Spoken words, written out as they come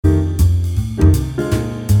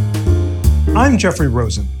I'm Jeffrey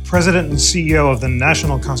Rosen, President and CEO of the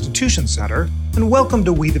National Constitution Center, and welcome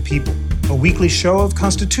to We the People, a weekly show of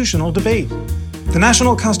constitutional debate. The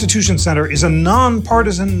National Constitution Center is a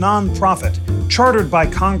nonpartisan nonprofit chartered by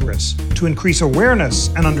Congress to increase awareness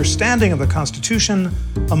and understanding of the Constitution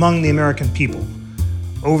among the American people.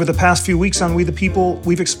 Over the past few weeks on We the People,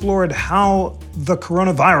 we've explored how the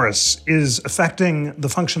coronavirus is affecting the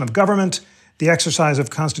function of government, the exercise of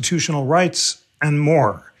constitutional rights, and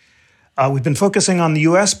more. We've been focusing on the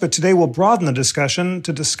U.S., but today we'll broaden the discussion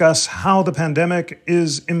to discuss how the pandemic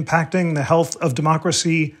is impacting the health of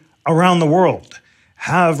democracy around the world.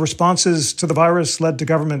 Have responses to the virus led to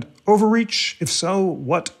government overreach? If so,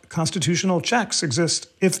 what constitutional checks exist,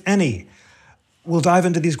 if any? We'll dive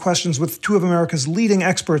into these questions with two of America's leading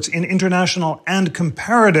experts in international and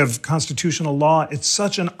comparative constitutional law. It's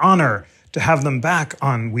such an honor to have them back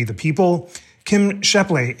on We the People. Kim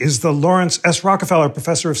Scheppele is the Lawrence S. Rockefeller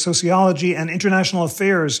Professor of Sociology and International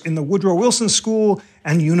Affairs in the Woodrow Wilson School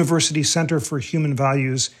and University Center for Human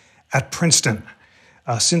Values at Princeton.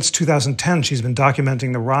 Since 2010, she's been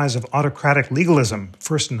documenting the rise of autocratic legalism,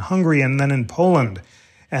 first in Hungary and then in Poland,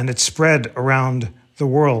 and it's spread around the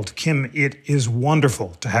world. Kim, it is wonderful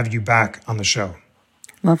to have you back on the show.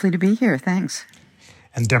 Lovely to be here. Thanks.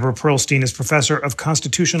 And Deborah Pearlstein is Professor of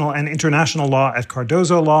Constitutional and International Law at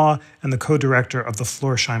Cardozo Law and the co-director of the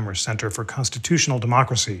Florsheimmer Center for Constitutional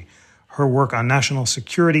Democracy. Her work on national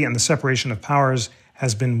security and the separation of powers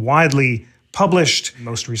has been widely published,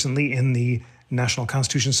 most recently in the National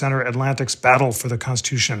Constitution Center Atlantic's Battle for the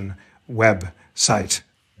Constitution website.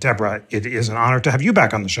 Deborah, it is an honor to have you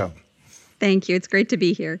back on the show. Thank you. It's great to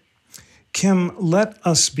be here. Kim, let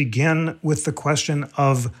us begin with the question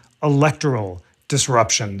of electoral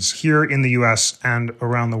disruptions here in the U.S. and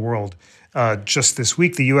around the world. Just this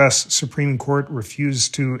week, the U.S. Supreme Court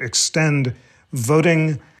refused to extend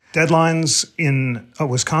voting deadlines in a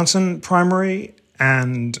Wisconsin primary,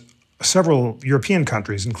 and several European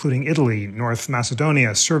countries, including Italy, North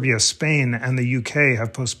Macedonia, Serbia, Spain, and the UK,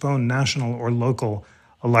 have postponed national or local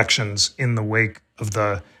elections in the wake of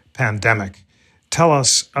the pandemic. Tell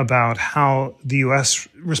us about how the U.S.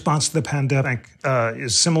 response to the pandemic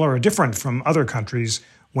is similar or different from other countries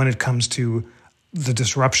when it comes to the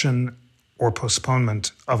disruption or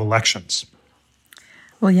postponement of elections.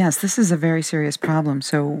 Well, yes, this is a very serious problem.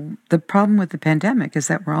 So the problem with the pandemic is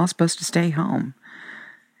that we're all supposed to stay home.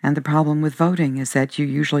 And the problem with voting is that you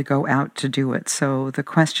usually go out to do it. So the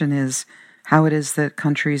question is how it is that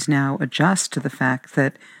countries now adjust to the fact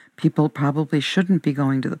that people probably shouldn't be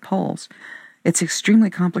going to the polls. It's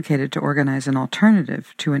extremely complicated to organize an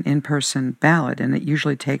alternative to an in-person ballot, and it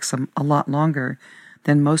usually takes a lot longer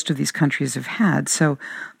than most of these countries have had. So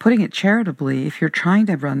putting it charitably, if you're trying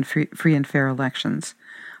to run free and fair elections,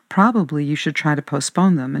 probably you should try to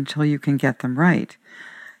postpone them until you can get them right.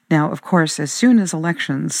 Now, of course, as soon as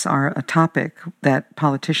elections are a topic that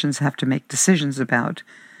politicians have to make decisions about,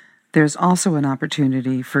 there's also an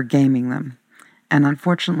opportunity for gaming them. And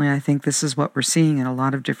unfortunately, I think this is what we're seeing in a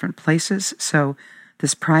lot of different places. So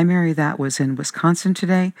this primary that was in Wisconsin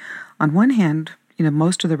today, on one hand,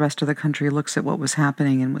 most of the rest of the country looks at what was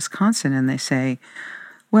happening in Wisconsin and they say,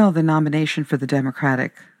 well, the nomination for the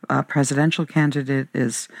Democratic presidential candidate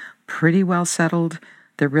is pretty well settled.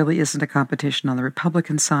 There really isn't a competition on the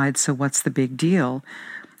Republican side, so what's the big deal?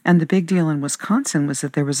 And the big deal in Wisconsin was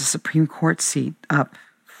that there was a Supreme Court seat up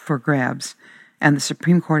for grabs. And the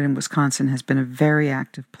Supreme Court in Wisconsin has been a very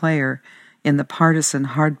active player in the partisan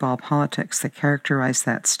hardball politics that characterize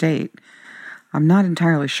that state. I'm not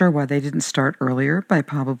entirely sure why they didn't start earlier, but they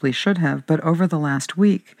probably should have. But over the last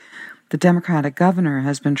week, the Democratic governor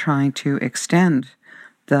has been trying to extend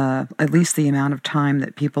at least the amount of time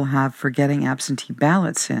that people have for getting absentee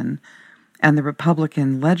ballots in, and the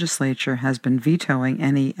Republican legislature has been vetoing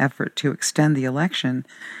any effort to extend the election.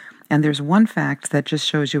 And there's one fact that just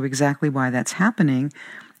shows you exactly why that's happening,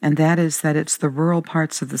 and that is that it's the rural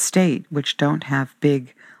parts of the state which don't have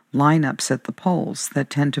big lineups at the polls that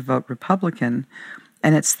tend to vote Republican,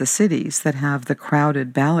 and it's the cities that have the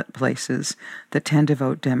crowded ballot places that tend to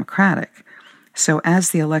vote Democratic. So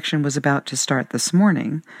as the election was about to start this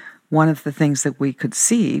morning, one of the things that we could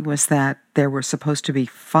see was that there were supposed to be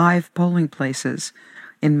 5 polling places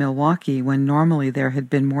in Milwaukee when normally there had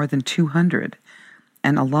been more than 200.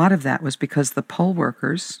 And a lot of that was because the poll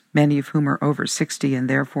workers, many of whom are over 60 and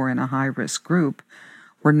therefore in a high-risk group,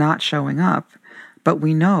 were not showing up. But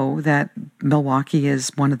we know that Milwaukee is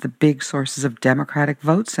one of the big sources of Democratic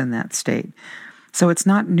votes in that state. So it's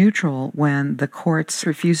not neutral when the courts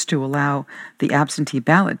refuse to allow the absentee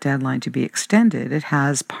ballot deadline to be extended. It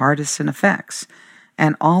has partisan effects.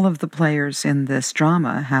 And all of the players in this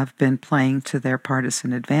drama have been playing to their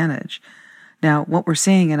partisan advantage. Now, what we're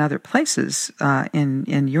seeing in other places,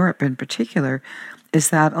 in Europe in particular, is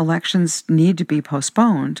that elections need to be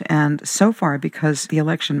postponed. And so far, because the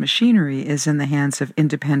election machinery is in the hands of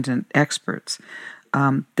independent experts,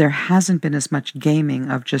 there hasn't been as much gaming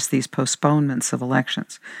of just these postponements of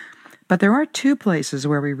elections. But there are two places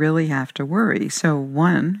where we really have to worry. So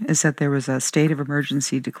one is that there was a state of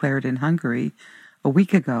emergency declared in Hungary a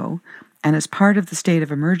week ago, and as part of the state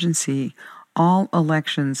of emergency, all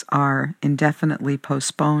elections are indefinitely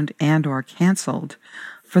postponed and or canceled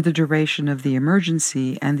for the duration of the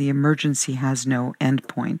emergency, and the emergency has no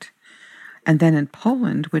endpoint. And then in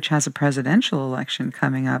Poland, which has a presidential election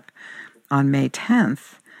coming up on May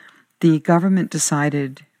 10th, the government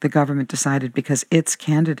decided because its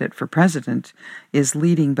candidate for president is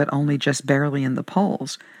leading but only just barely in the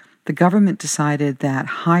polls, the government decided that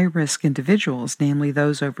high-risk individuals, namely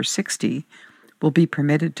those over 60, will be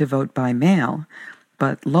permitted to vote by mail,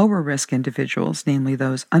 but lower-risk individuals, namely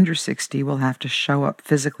those under 60, will have to show up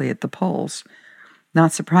physically at the polls.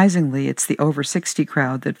 Not surprisingly, it's the over 60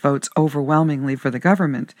 crowd that votes overwhelmingly for the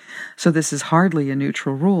government, so this is hardly a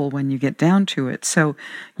neutral rule when you get down to it. So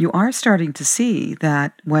you are starting to see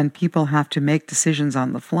that when people have to make decisions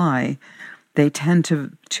on the fly, they tend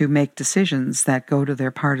to make decisions that go to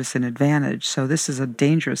their partisan advantage. So this is a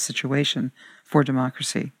dangerous situation for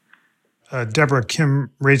democracy. Deborah,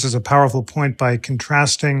 Kim raises a powerful point by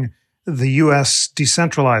contrasting the U.S.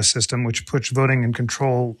 decentralized system, which puts voting in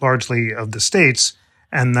control largely of the states,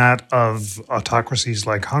 and that of autocracies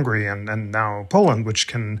like Hungary and now Poland, which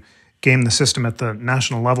can game the system at the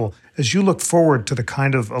national level. As you look forward to the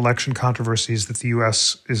kind of election controversies that the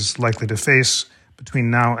U.S. is likely to face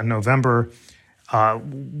between now and November,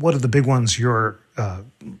 what are the big ones you're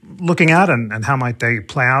looking at, and how might they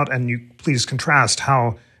play out? And you please contrast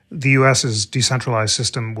how the U.S.'s decentralized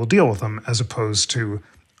system will deal with them as opposed to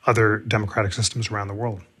other democratic systems around the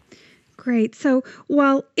world. Great. So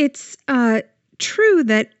while it's true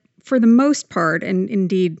that for the most part, and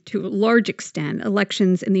indeed to a large extent,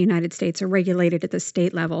 elections in the United States are regulated at the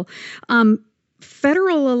state level,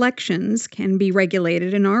 federal elections can be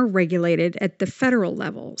regulated and are regulated at the federal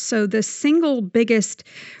level. So the single biggest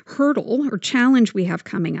hurdle or challenge we have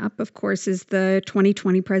coming up, of course, is the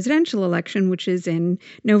 2020 presidential election, which is in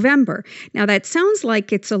November. Now, that sounds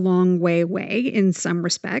like it's a long way away in some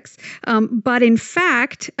respects, but in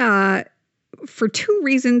fact, for two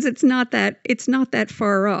reasons, it's not that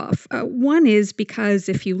far off. One is because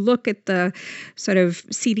if you look at the sort of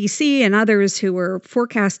CDC and others who are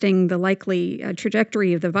forecasting the likely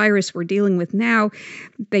trajectory of the virus we're dealing with now,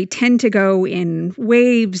 they tend to go in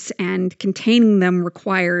waves, and containing them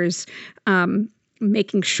requires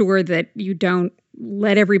making sure that you don't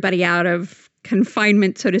let everybody out of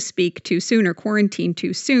confinement, so to speak, too soon, or quarantine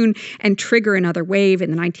too soon, and trigger another wave.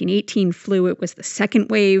 In the 1918 flu, it was the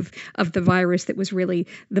second wave of the virus that was really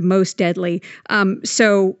the most deadly.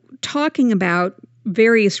 So talking about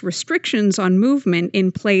various restrictions on movement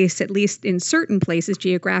in place, at least in certain places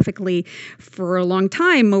geographically, for a long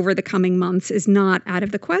time over the coming months is not out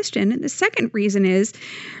of the question. And the second reason is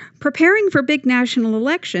preparing for big national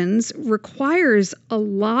elections requires a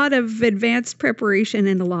lot of advanced preparation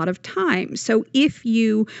and a lot of time. So if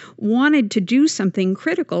you wanted to do something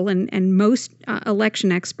critical, and most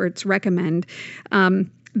election experts recommend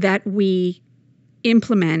that we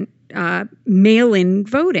implement mail-in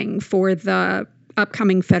voting for the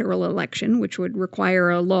upcoming federal election, which would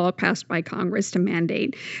require a law passed by Congress to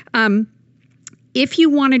mandate. If you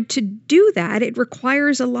wanted to do that, it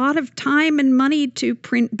requires a lot of time and money to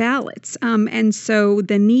print ballots. And so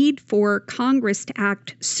the need for Congress to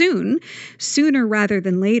act sooner rather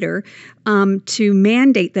than later, to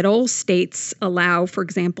mandate that all states allow, for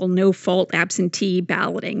example, no-fault absentee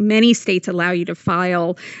balloting. Many states allow you to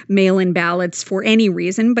file mail-in ballots for any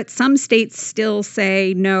reason, but some states still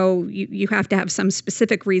say, no, you have to have some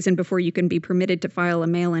specific reason before you can be permitted to file a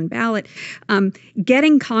mail-in ballot.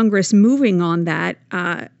 Getting Congress moving on that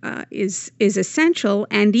is essential,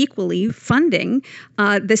 and equally funding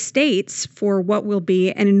the states for what will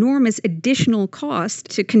be an enormous additional cost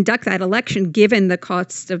to conduct that election, given the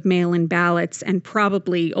costs of mail-in ballots and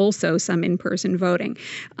probably also some in-person voting.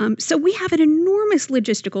 So we have an enormous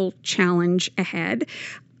logistical challenge ahead.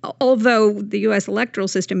 Although the U.S. electoral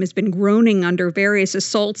system has been groaning under various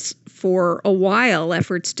assaults for a while,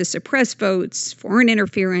 efforts to suppress votes, foreign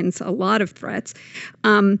interference, a lot of threats,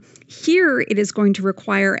 here it is going to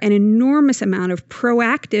require an enormous amount of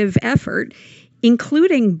proactive effort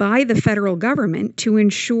including by the federal government, to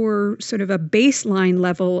ensure sort of a baseline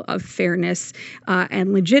level of fairness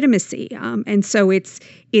and legitimacy. And so it's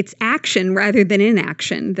action rather than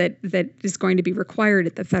inaction that is going to be required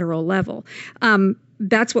at the federal level.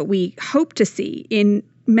 That's what we hope to see in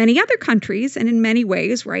many other countries, and in many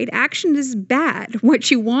ways, right, action is bad. What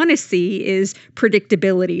you want to see is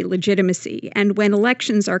predictability, legitimacy. And when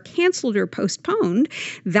elections are canceled or postponed,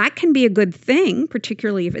 that can be a good thing,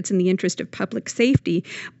 particularly if it's in the interest of public safety.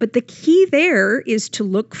 But the key there is to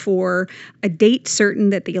look for a date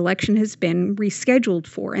certain that the election has been rescheduled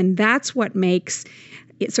for. And that's what makes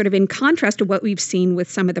it sort of in contrast to what we've seen with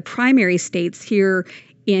some of the primary states here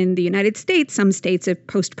in the United States. Some states have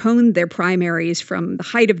postponed their primaries from the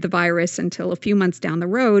height of the virus until a few months down the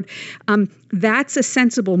road. That's a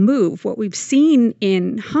sensible move. What we've seen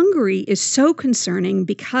in Hungary is so concerning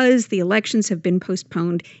because the elections have been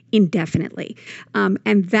postponed indefinitely.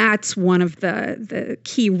 And that's one of the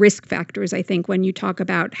key risk factors, I think, when you talk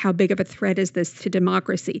about how big of a threat is this to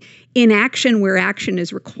democracy. Inaction where action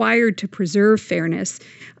is required to preserve fairness,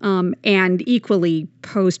 and equally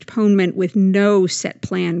postponement with no set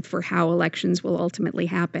plan for how elections will ultimately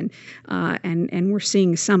happen. And we're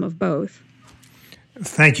seeing some of both.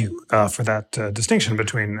 Thank you for that distinction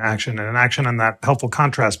between action and inaction and that helpful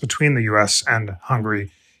contrast between the U.S. and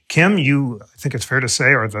Hungary. Kim, you, I think it's fair to say,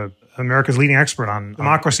 are America's leading expert on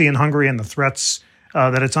democracy in Hungary and the threats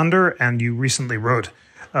that it's under, and you recently wrote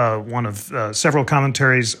one of several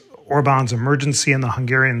commentaries, Orban's Emergency in the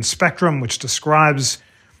Hungarian Spectrum, which describes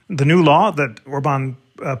the new law that Orban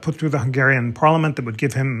put through the Hungarian parliament that would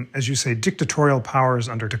give him, as you say, dictatorial powers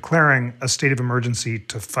under declaring a state of emergency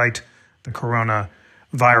to fight the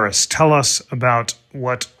coronavirus. Tell us about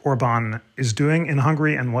what Orban is doing in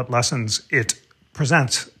Hungary and what lessons it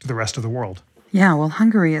presents to the rest of the world. Yeah, well,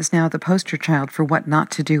 Hungary is now the poster child for what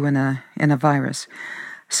not to do in a virus.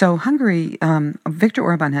 So Hungary, Viktor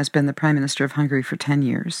Orban has been the prime minister of Hungary for 10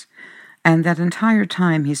 years. And that entire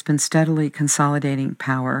time, he's been steadily consolidating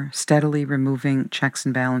power, steadily removing checks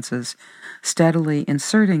and balances, steadily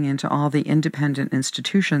inserting into all the independent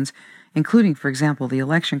institutions, including, for example, the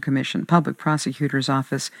Election Commission, Public Prosecutor's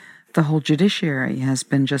Office. The whole judiciary has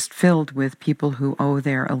been just filled with people who owe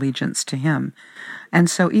their allegiance to him. And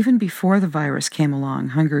so even before the virus came along,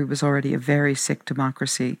 Hungary was already a very sick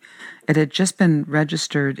democracy. It had just been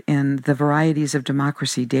registered in the varieties of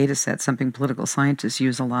democracy data set, something political scientists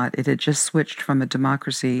use a lot. It had just switched from a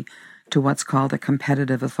democracy to what's called a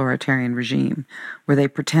competitive authoritarian regime, where they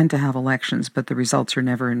pretend to have elections, but the results are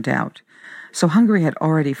never in doubt. So Hungary had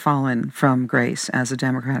already fallen from grace as a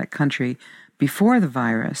democratic country before the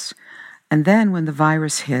virus. And then when the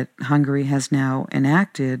virus hit, Hungary has now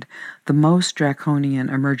enacted the most draconian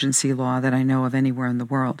emergency law that I know of anywhere in the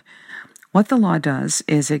world. What the law does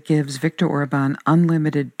is it gives Viktor Orban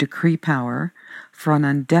unlimited decree power for an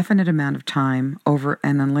indefinite amount of time over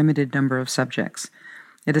an unlimited number of subjects.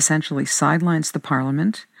 It essentially sidelines the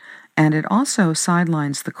parliament, and it also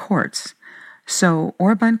sidelines the courts. So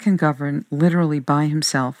Orban can govern literally by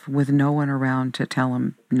himself with no one around to tell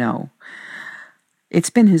him no. It's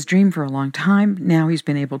been his dream for a long time. Now he's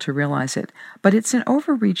been able to realize it. But it's an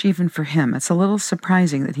overreach even for him. It's a little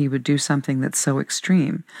surprising that he would do something that's so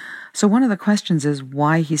extreme. So one of the questions is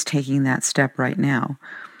why he's taking that step right now.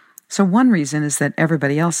 So one reason is that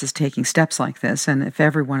everybody else is taking steps like this, and if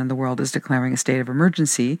everyone in the world is declaring a state of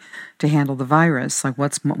emergency to handle the virus, like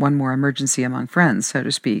what's one more emergency among friends, so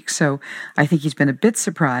to speak. So I think he's been a bit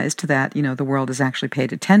surprised that, the world has actually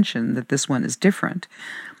paid attention, that this one is different.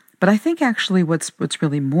 But I think actually what's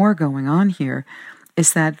really more going on here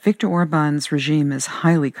is that Viktor Orban's regime is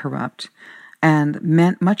highly corrupt, and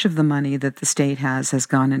much of the money that the state has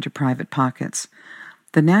gone into private pockets.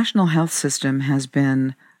 The national health system has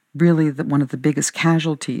been really one of the biggest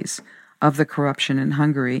casualties of the corruption in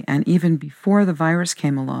Hungary, and even before the virus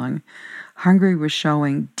came along, Hungary was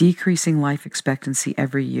showing decreasing life expectancy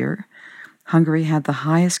every year. Hungary had the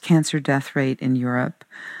highest cancer death rate in Europe.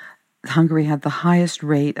 Hungary had the highest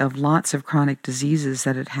rate of lots of chronic diseases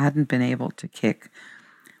that it hadn't been able to kick,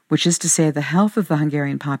 which is to say the health of the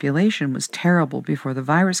Hungarian population was terrible before the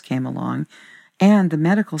virus came along, and the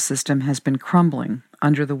medical system has been crumbling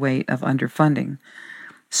under the weight of underfunding.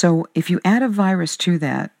 So if you add a virus to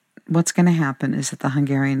that, what's going to happen is that the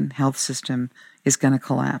Hungarian health system is going to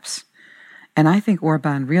collapse. And I think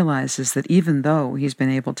Orban realizes that even though he's been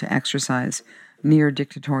able to exercise near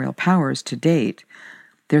dictatorial powers to date,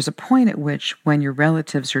 there's a point at which, when your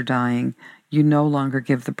relatives are dying, you no longer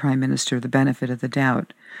give the prime minister the benefit of the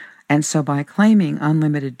doubt. And so by claiming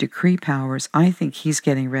unlimited decree powers, I think he's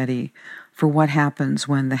getting ready for what happens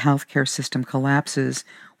when the healthcare system collapses,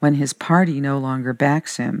 when his party no longer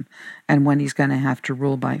backs him, and when he's going to have to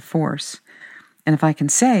rule by force. And if I can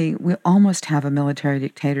say, we almost have a military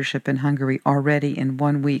dictatorship in Hungary already in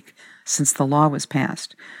 1 week since the law was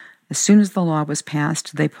passed. As soon as the law was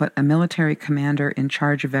passed, they put a military commander in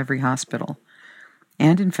charge of every hospital.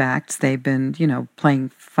 And in fact, they've been, playing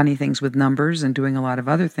funny things with numbers and doing a lot of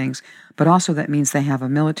other things, but also that means they have a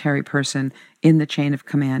military person in the chain of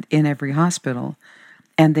command in every hospital.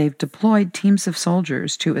 And they've deployed teams of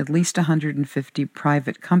soldiers to at least 150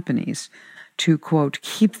 private companies to, quote,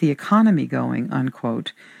 keep the economy going,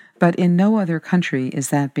 unquote. But in no other country is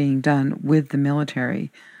that being done with the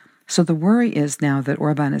military. So the worry is now that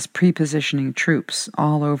Orban is pre-positioning troops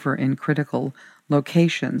all over in critical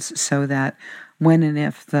locations so that when and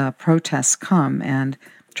if the protests come and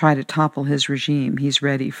try to topple his regime, he's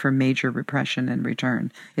ready for major repression in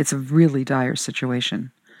return. It's a really dire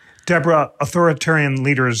situation. Deborah, authoritarian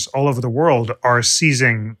leaders all over the world are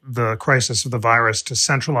seizing the crisis of the virus to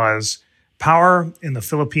centralize power. In the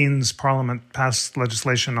Philippines, Parliament passed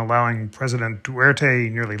legislation allowing President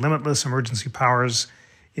Duterte nearly limitless emergency powers.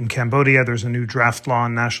 In Cambodia, there's a new draft law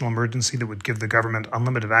on national emergency that would give the government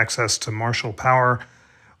unlimited access to martial power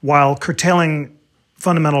while curtailing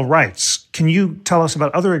fundamental rights. Can you tell us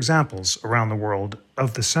about other examples around the world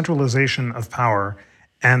of the centralization of power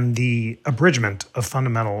and the abridgment of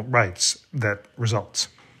fundamental rights that results?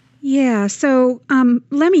 Yeah, so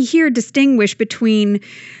let me here distinguish between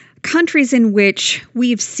countries in which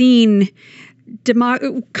we've seen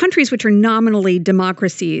countries which are nominally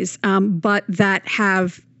democracies, but that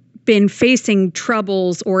have been facing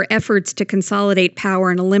troubles or efforts to consolidate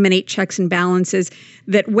power and eliminate checks and balances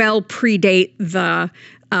that well predate the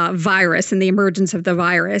virus and the emergence of the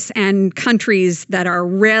virus, and countries that are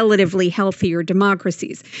relatively healthier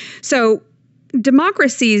democracies. So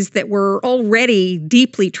democracies that were already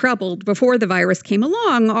deeply troubled before the virus came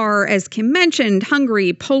along are, as Kim mentioned,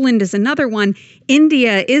 Hungary, Poland is another one,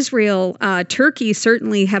 India, Israel, Turkey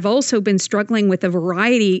certainly have also been struggling with a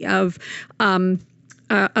variety of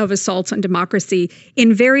assaults on democracy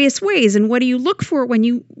in various ways. And what do you look for when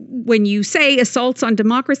you say assaults on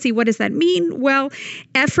democracy? What does that mean? Well,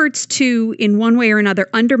 efforts to, in one way or another,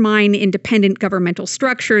 undermine independent governmental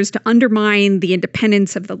structures, to undermine the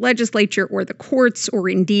independence of the legislature or the courts, or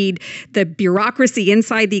indeed the bureaucracy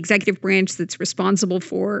inside the executive branch that's responsible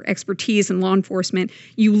for expertise and law enforcement.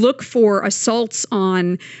 You look for assaults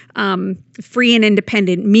on free and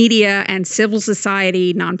independent media and civil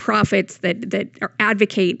society, nonprofits that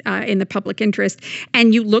advocate in the public interest.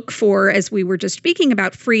 And you look for, as we were just speaking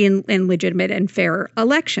about, free and legitimate and fair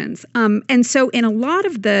elections. And so in a lot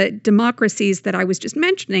of the democracies that I was just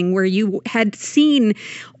mentioning, where you had seen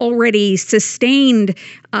already sustained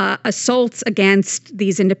assaults against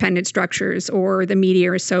these independent structures or the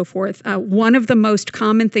media or so forth, one of the most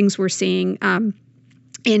common things we're seeing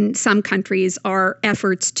in some countries are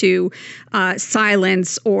efforts to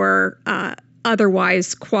silence or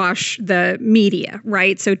otherwise quash the media,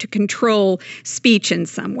 right? So to control speech in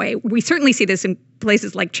some way. We certainly see this in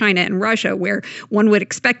places like China and Russia, where one would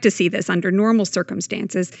expect to see this under normal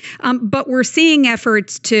circumstances. But we're seeing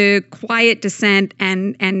efforts to quiet dissent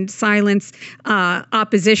and silence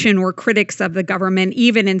opposition or critics of the government,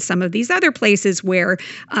 even in some of these other places where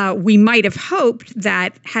we might have hoped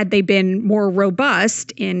that had they been more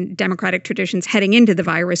robust in democratic traditions heading into the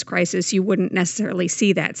virus crisis, you wouldn't necessarily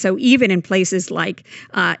see that. So even in places like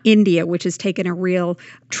India, which has taken a real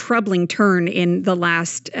troubling turn in the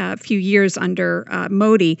last few years under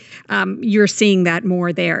Modi, you're seeing that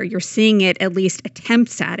more there. You're seeing it, at least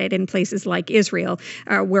attempts at it, in places like Israel,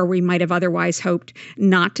 where we might have otherwise hoped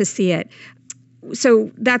not to see it.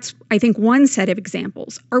 So that's, I think, one set of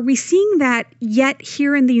examples. Are we seeing that yet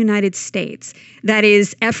here in the United States? That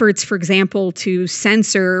is, efforts, for example, to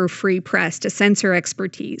censor free press, to censor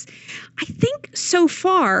expertise. I think so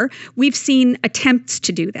far we've seen attempts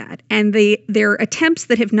to do that, and they're attempts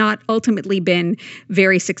that have not ultimately been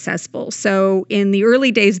very successful. So in the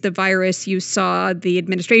early days of the virus, you saw the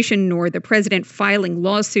administration or the president filing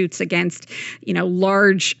lawsuits against,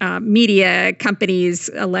 large media companies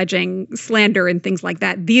alleging slander and things like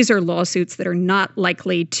that. These are lawsuits that are not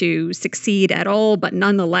likely to succeed at all, but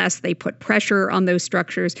nonetheless, they put pressure on those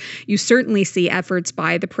structures. You certainly see efforts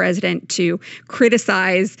by the president to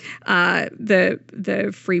criticize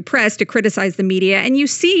the free press, to criticize the media. And you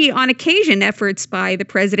see on occasion efforts by the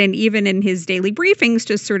president, even in his daily briefings,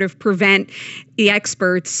 to sort of prevent the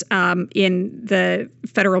experts in the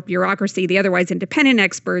federal bureaucracy, the otherwise independent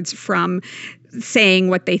experts, from saying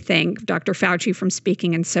what they think, Dr. Fauci from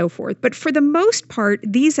speaking and so forth. But for the most part,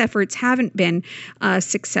 these efforts haven't been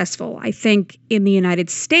successful. I think in the United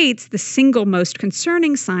States, the single most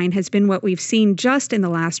concerning sign has been what we've seen just in the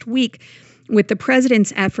last week with the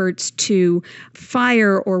president's efforts to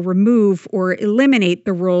fire or remove or eliminate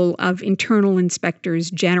the role of internal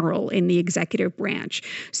inspectors general in the executive branch.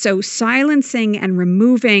 So silencing and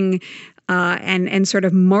removing and sort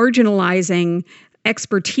of marginalizing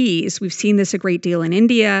expertise. We've seen this a great deal in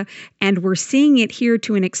India, and we're seeing it here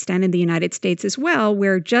to an extent in the United States as well,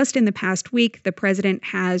 where just in the past week, the president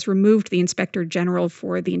has removed the inspector general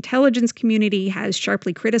for the intelligence community, has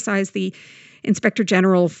sharply criticized the Inspector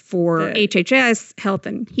General for HHS, Health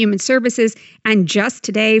and Human Services, and just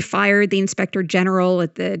today fired the Inspector General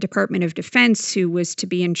at the Department of Defense, who was to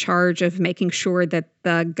be in charge of making sure that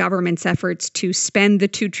the government's efforts to spend the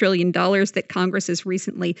 $2 trillion that Congress has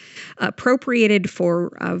recently appropriated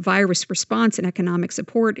for virus response and economic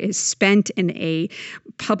support is spent in a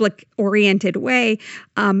public-oriented way.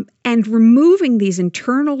 And removing these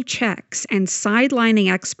internal checks and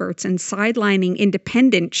sidelining experts and sidelining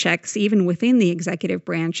independent checks, even within the executive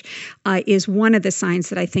branch, is one of the signs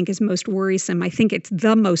that I think is most worrisome. I think it's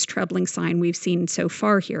the most troubling sign we've seen so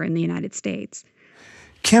far here in the United States.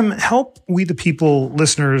 Kim, help We the People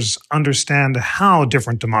listeners understand how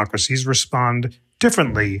different democracies respond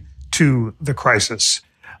differently to the crisis.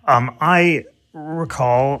 I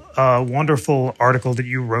recall a wonderful article that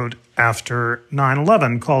you wrote after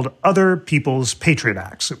 9/11 called Other People's Patriot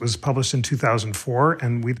Acts. It was published in 2004,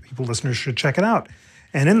 and We the People listeners should check it out.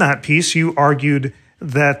 And in that piece, you argued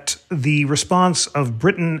that the response of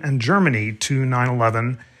Britain and Germany to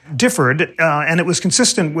 9/11 differed, and it was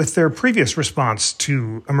consistent with their previous response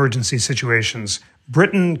to emergency situations.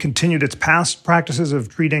 Britain continued its past practices of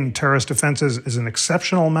treating terrorist offenses as an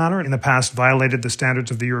exceptional matter. In the past, violated the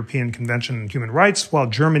standards of the European Convention on Human Rights, while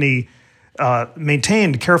Germany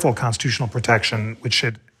maintained careful constitutional protection, which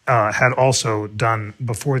it had also done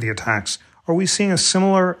before the attacks. Are we seeing a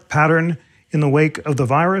similar pattern in the wake of the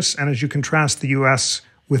virus? And as you contrast the U.S.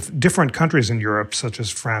 with different countries in Europe, such as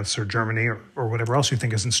France or Germany or whatever else you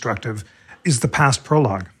think is instructive, is the past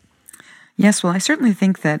prologue? Yes, well, I certainly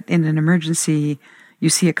think that in an emergency, you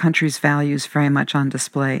see a country's values very much on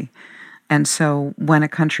display. And so when a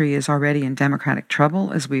country is already in democratic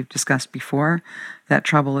trouble, as we've discussed before, that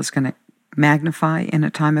trouble is going to magnify in a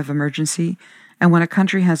time of emergency. And when a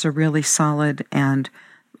country has a really solid and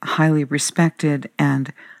highly respected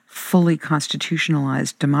and fully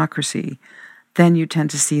constitutionalized democracy, then you tend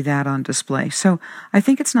to see that on display. So I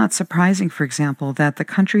think it's not surprising, for example, that the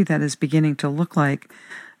country that is beginning to look like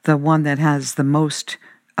the one that has the most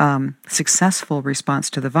successful response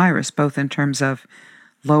to the virus, both in terms of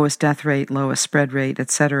lowest death rate, lowest spread rate, et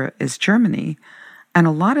cetera, is Germany. And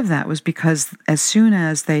a lot of that was because as soon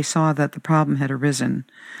as they saw that the problem had arisen,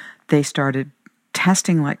 they started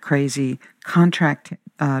testing like crazy, contact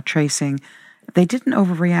tracing. They didn't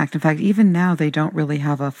overreact. In fact, even now they don't really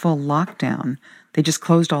have a full lockdown. They just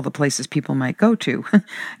closed all the places people might go to,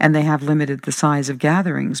 and they have limited the size of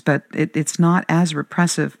gatherings. But it's not as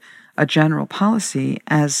repressive a general policy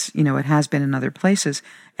as it has been in other places.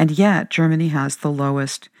 And yet Germany has the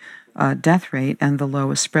lowest death rate and the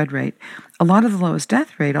lowest spread rate. A lot of the lowest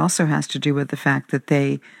death rate also has to do with the fact that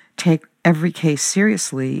they take every case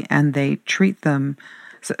seriously and they treat them.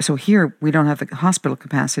 So here we don't have the hospital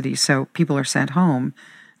capacity, so people are sent home,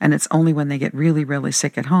 and it's only when they get really, really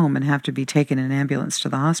sick at home and have to be taken in an ambulance to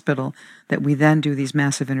the hospital that we then do these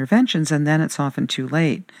massive interventions, and then it's often too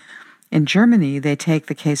late. In Germany, they take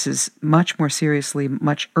the cases much more seriously,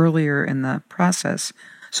 much earlier in the process,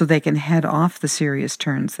 so they can head off the serious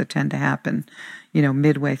turns that tend to happen,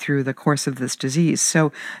 midway through the course of this disease.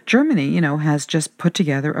 So Germany, has just put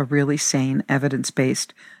together a really sane,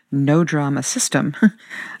 evidence-based, no-drama system.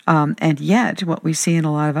 And yet, what we see in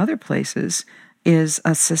a lot of other places is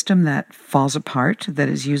a system that falls apart, that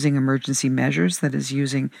is using emergency measures, that is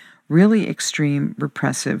using really extreme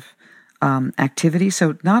repressive activity.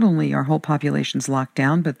 So not only are whole populations locked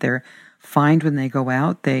down, but they're fined when they go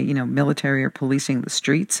out. They, military are policing the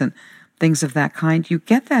streets and things of that kind. You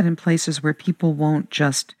get that in places where people won't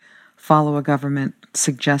just follow a government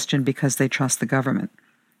suggestion because they trust the government.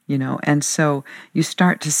 And so you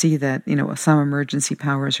start to see that, some emergency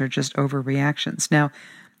powers are just overreactions. Now,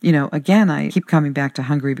 again, I keep coming back to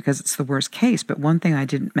Hungary because it's the worst case, but one thing I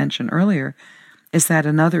didn't mention earlier is that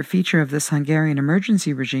another feature of this Hungarian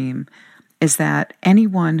emergency regime is that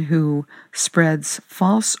anyone who spreads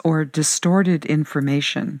false or distorted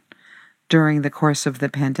information during the course of the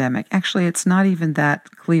pandemic, actually, it's not even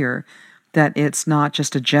that clear, that it's not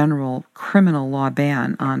just a general criminal law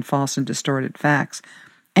ban on false and distorted facts.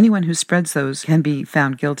 Anyone who spreads those can be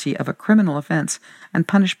found guilty of a criminal offense and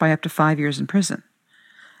punished by up to 5 years in prison.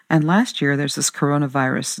 And last year, there's this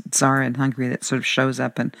coronavirus czar in Hungary that sort of shows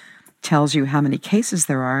up and tells you how many cases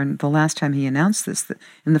there are. And the last time he announced this,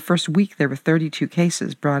 in the first week, there were 32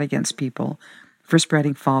 cases brought against people for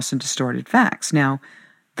spreading false and distorted facts. Now,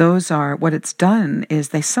 those are, what it's done is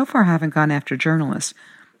they so far haven't gone after journalists.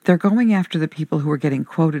 They're going after the people who are getting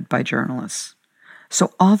quoted by journalists.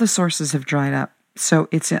 So all the sources have dried up. So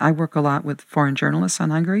I work a lot with foreign journalists on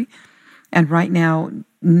Hungary, and right now,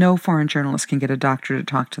 no foreign journalist can get a doctor to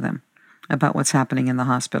talk to them about what's happening in the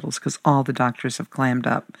hospitals because all the doctors have clammed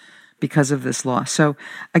up because of this law. So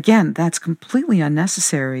again, that's completely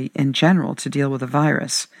unnecessary in general to deal with a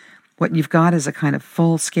virus. What you've got is a kind of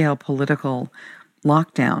full-scale political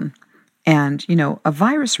lockdown. And, a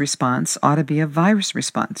virus response ought to be a virus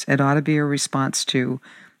response. It ought to be a response to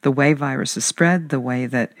the way viruses spread, the way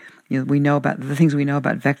that we know about the things we know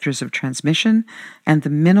about vectors of transmission, and the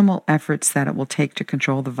minimal efforts that it will take to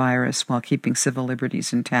control the virus while keeping civil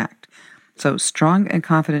liberties intact. So strong and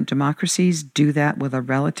confident democracies do that with a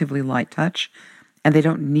relatively light touch, and they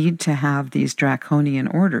don't need to have these draconian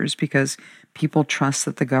orders because people trust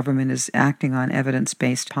that the government is acting on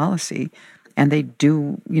evidence-based policy, and they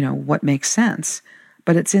do, what makes sense.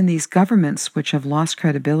 But it's in these governments which have lost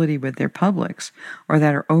credibility with their publics or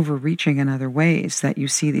that are overreaching in other ways that you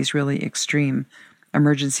see these really extreme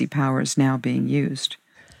emergency powers now being used.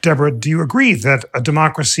 Deborah, do you agree that a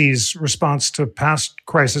democracy's response to past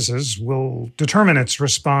crises will determine its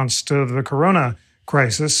response to the corona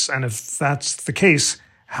crisis? And if that's the case,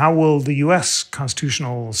 how will the U.S.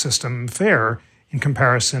 constitutional system fare in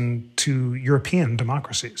comparison to European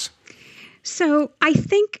democracies? So I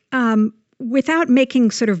think without making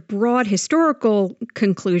sort of broad historical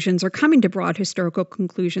conclusions or coming to broad historical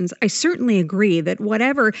conclusions, I certainly agree that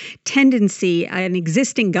whatever tendency an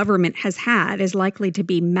existing government has had is likely to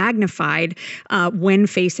be magnified when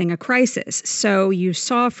facing a crisis. So you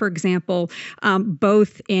saw, for example,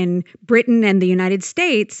 both in Britain and the United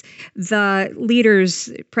States, the leaders,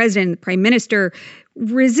 president, prime minister,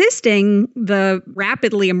 resisting the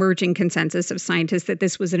rapidly emerging consensus of scientists that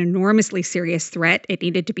this was an enormously serious threat. It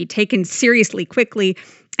needed to be taken seriously quickly.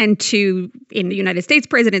 And to, in the United States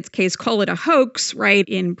president's case, call it a hoax, right?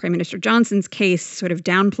 In Prime Minister Johnson's case, sort of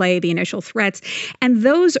downplay the initial threats. And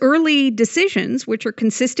those early decisions, which are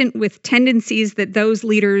consistent with tendencies that those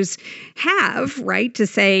leaders have, right? To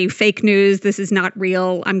say fake news, this is not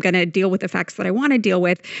real, I'm going to deal with the facts that I want to deal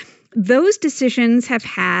with. Those decisions have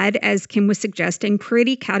had, as Kim was suggesting,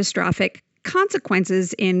 pretty catastrophic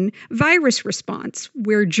consequences in virus response.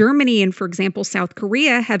 Where Germany and, for example, South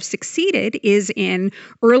Korea have succeeded is in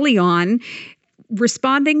early on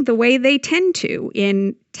responding the way they tend to,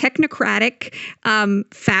 in technocratic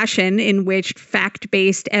fashion in which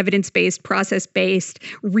fact-based, evidence-based, process-based,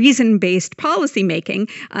 reason-based policymaking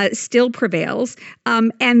still prevails.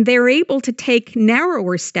 And they're able to take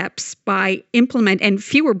narrower steps by and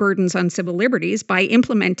fewer burdens on civil liberties by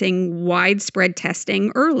implementing widespread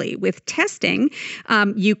testing early. With testing,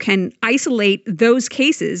 you can isolate those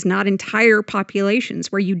cases, not entire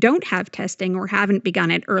populations, where you don't have testing or haven't begun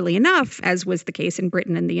it early enough, as was the case in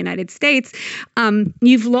Britain and the United States.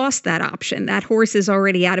 You've lost that option. That horse is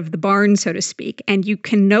already out of the barn, so to speak. And you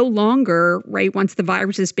can no longer, right, once the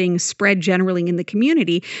virus is being spread generally in the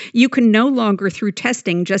community, you can no longer, through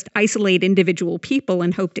testing, just isolate individual people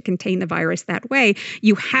and hope to contain the virus that way.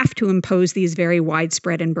 You have to impose these very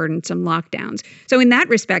widespread and burdensome lockdowns. So in that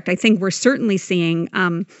respect, I think we're certainly seeing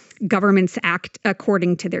governments act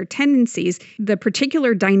according to their tendencies. The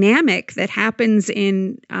particular dynamic that happens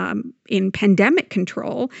in pandemic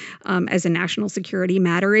control as a national security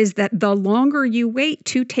matter is that the longer you wait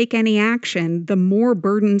to take any action, the more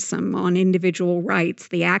burdensome on individual rights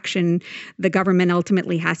the action the government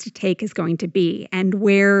ultimately has to take is going to be. And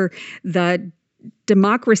where the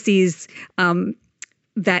democracies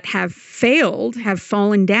that have failed, have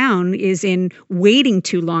fallen down, is in waiting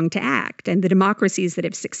too long to act. And the democracies that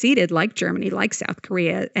have succeeded, like Germany, like South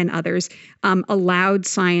Korea and others, allowed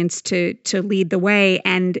science to lead the way.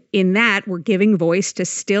 And in that, we're giving voice to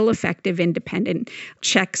still effective, independent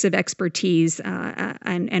checks of expertise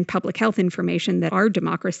and public health information that our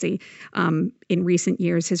democracy in recent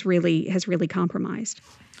years has really compromised.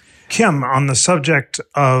 Kim, on the subject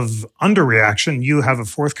of underreaction, you have a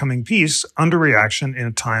forthcoming piece, Underreaction in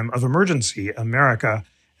a Time of Emergency, America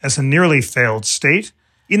as a Nearly Failed State.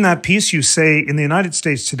 In that piece, you say, in the United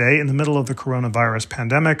States today, in the middle of the coronavirus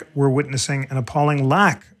pandemic, we're witnessing an appalling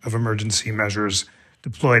lack of emergency measures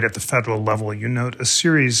deployed at the federal level. You note a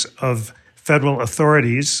series of federal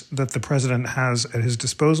authorities that the president has at his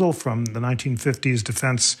disposal, from the 1950s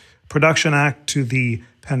Defense Production Act to the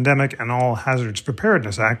Pandemic and All Hazards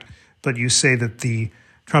Preparedness Act. But you say that the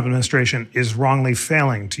Trump administration is wrongly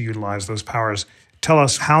failing to utilize those powers. Tell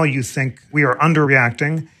us how you think we are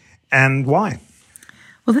underreacting and why.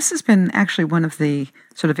 Well, this has been actually one of the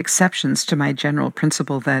sort of exceptions to my general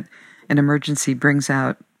principle that an emergency brings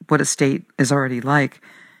out what a state is already like.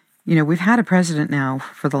 You know, we've had a president now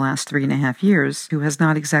for the last 3.5 years who has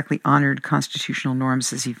not exactly honored constitutional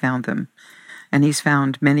norms as he found them. And he's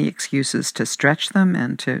found many excuses to stretch them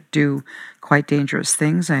and to do quite dangerous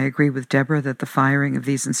things. I agree with Deborah that the firing of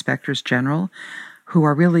these inspectors general, who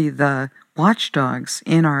are really the watchdogs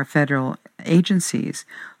in our federal agencies,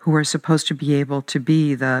 who are supposed to be able to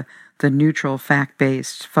be the neutral,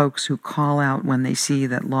 fact-based folks who call out when they see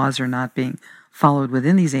that laws are not being followed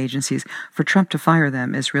within these agencies, for Trump to fire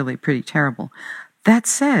them is really pretty terrible. That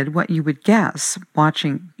said, what you would guess,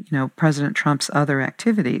 watching, President Trump's other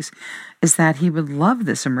activities, is that he would love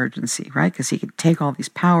this emergency, right? Because he can take all these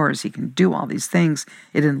powers, he can do all these things.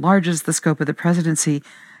 It enlarges the scope of the presidency.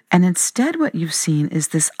 And instead, what you've seen is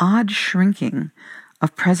this odd shrinking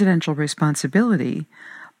of presidential responsibility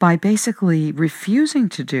by basically refusing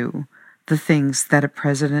to do the things that a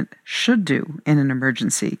president should do in an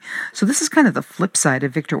emergency. So this is kind of the flip side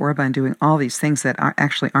of Viktor Orban doing all these things that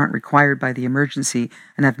aren't required by the emergency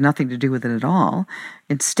and have nothing to do with it at all.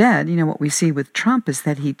 Instead, what we see with Trump is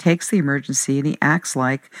that he takes the emergency and he acts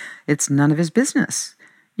like it's none of his business.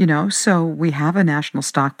 So we have a national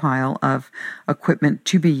stockpile of equipment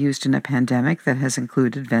to be used in a pandemic that has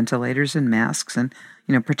included ventilators and masks and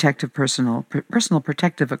personal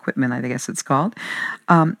protective equipment, I guess it's called.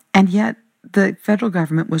 And yet the federal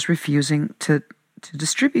government was refusing to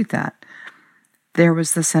distribute that. There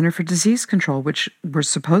was the Center for Disease Control, which were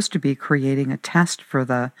supposed to be creating a test for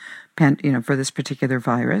for this particular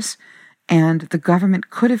virus. And the government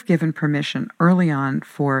could have given permission early on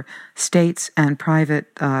for states and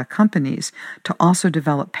private companies to also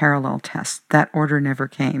develop parallel tests. That order never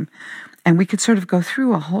came. And we could sort of go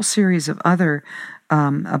through a whole series of other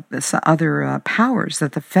powers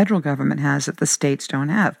that the federal government has that the states don't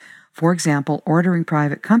have. For example, ordering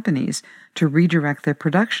private companies to redirect their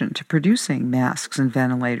production to producing masks and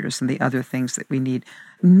ventilators and the other things that we need.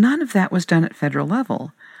 None of that was done at federal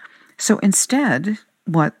level. So instead,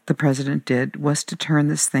 what the president did was to turn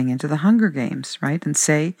this thing into the Hunger Games, right? And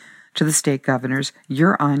say to the state governors,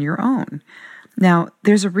 you're on your own. Now,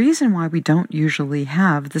 there's a reason why we don't usually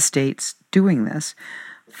have the states doing this.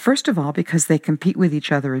 First of all, because they compete with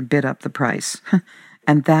each other and bid up the price.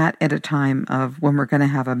 And that at a time of when we're going to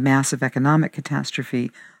have a massive economic catastrophe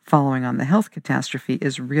following on the health catastrophe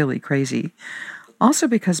is really crazy. Also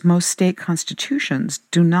because most state constitutions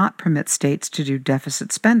do not permit states to do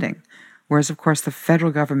deficit spending, whereas, of course, the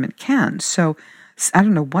federal government can. So I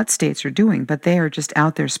don't know what states are doing, but they are just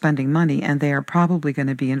out there spending money, and they are probably going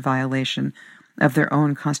to be in violation of their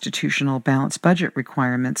own constitutional balanced budget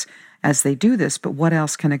requirements as they do this. But what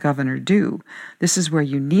else can a governor do? This is where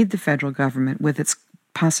you need the federal government with its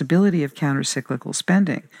possibility of countercyclical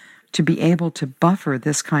spending to be able to buffer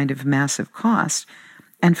this kind of massive cost.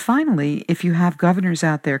 And finally, if you have governors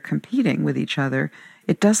out there competing with each other,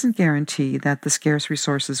 it doesn't guarantee that the scarce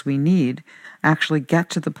resources we need actually get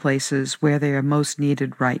to the places where they are most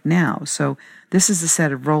needed right now. So this is a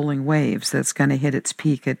set of rolling waves that's going to hit its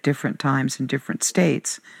peak at different times in different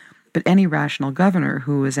states. But any rational governor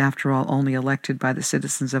who is, after all, only elected by the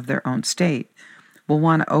citizens of their own state will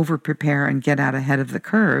want to over-prepare and get out ahead of the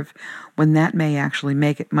curve when that may actually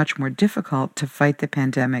make it much more difficult to fight the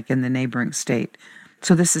pandemic in the neighboring state.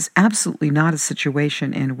 So this is absolutely not a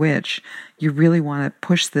situation in which you really want to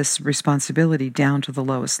push this responsibility down to the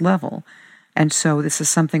lowest level. And so this is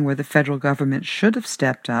something where the federal government should have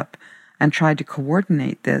stepped up and tried to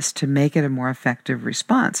coordinate this to make it a more effective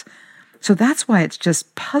response. So that's why it's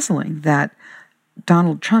just puzzling that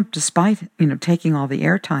Donald Trump, despite, taking all the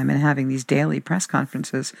airtime and having these daily press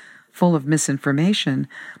conferences full of misinformation,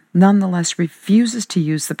 nonetheless refuses to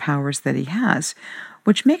use the powers that he has,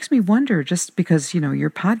 which makes me wonder, just because, your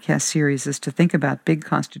podcast series is to think about big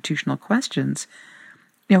constitutional questions,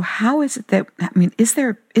 how is it that,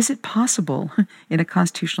 is it possible in a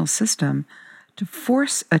constitutional system to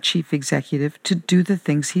force a chief executive to do the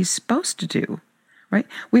things he's supposed to do? Right?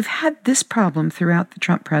 We've had this problem throughout the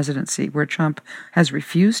Trump presidency, where Trump has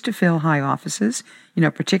refused to fill high offices,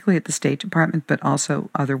 particularly at the State Department, but also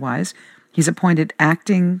otherwise. He's appointed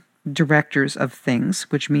acting directors of things,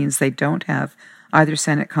 which means they don't have either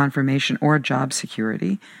Senate confirmation or job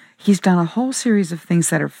security. He's done a whole series of things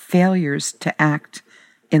that are failures to act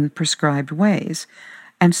in prescribed ways.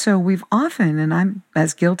 And so we've often, and I'm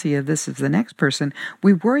as guilty of this as the next person,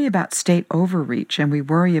 we worry about state overreach and we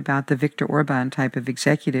worry about the Viktor Orban type of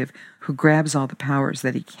executive who grabs all the powers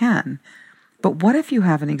that he can. But what if you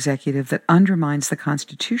have an executive that undermines the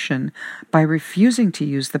Constitution by refusing to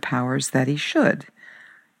use the powers that he should?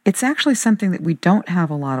 It's actually something that we don't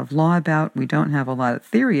have a lot of law about, we don't have a lot of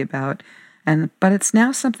theory about, but it's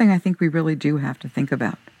now something I think we really do have to think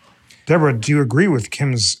about. Deborah, do you agree with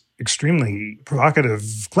Kim's extremely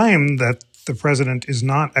provocative claim that the president is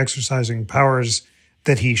not exercising powers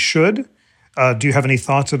that he should? Do you have any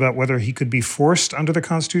thoughts about whether he could be forced under the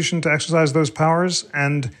Constitution to exercise those powers?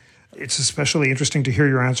 And it's especially interesting to hear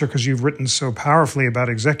your answer because you've written so powerfully about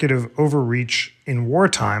executive overreach in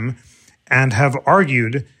wartime and have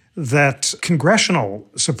argued that congressional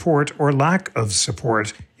support or lack of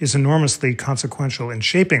support is enormously consequential in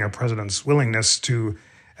shaping a president's willingness to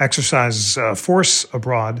exercise force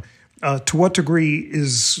abroad. To what degree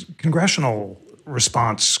is congressional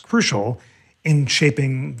response crucial in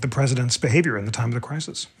shaping the president's behavior in the time of the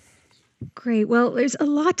crisis? Great. Well, there's a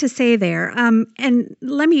lot to say there. And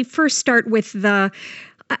let me first start with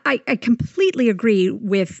I completely agree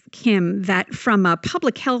with Kim that from a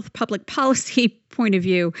public health, public policy point of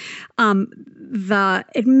view, the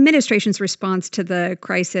administration's response to the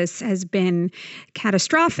crisis has been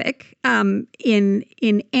catastrophic in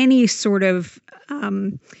any sort of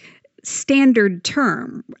standard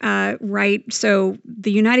term, right? So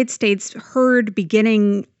the United States heard at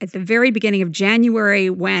the very beginning of January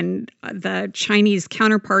when the Chinese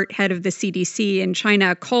counterpart head of the CDC in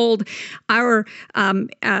China called our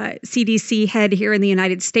CDC head here in the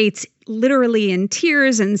United States literally in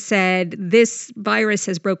tears and said, this virus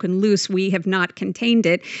has broken loose. We have not contained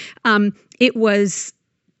it. It was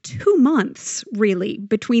 2 months, really,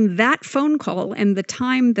 between that phone call and the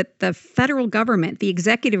time that the federal government, the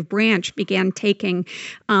executive branch, began taking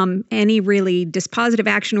any really dispositive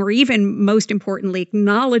action, or even, most importantly,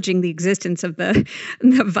 acknowledging the existence of the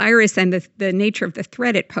virus and the nature of the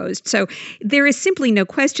threat it posed. So there is simply no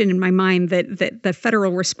question in my mind that the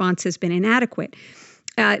federal response has been inadequate,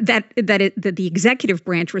 that the executive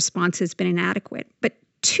branch response has been inadequate. But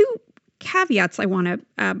two caveats I want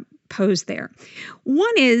to pose there.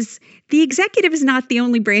 One is the executive is not the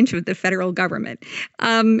only branch of the federal government.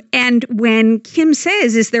 And when Kim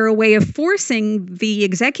says, is there a way of forcing the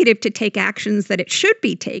executive to take actions that it should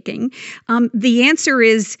be taking? The answer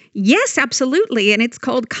is yes, absolutely. And it's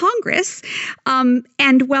called Congress.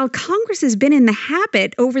 And while Congress has been in the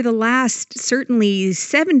habit over the last certainly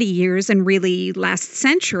 70 years and really last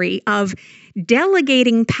century of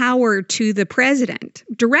delegating power to the president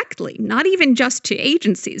directly, not even just to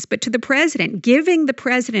agencies, but to the president, giving the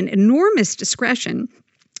president enormous discretion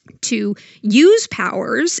to use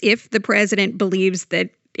powers if the president believes that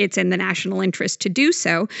it's in the national interest to do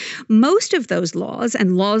so. Most of those laws,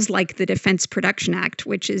 and laws like the Defense Production Act,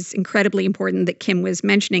 which is incredibly important that Kim was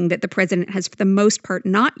mentioning that the president has for the most part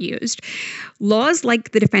not used, laws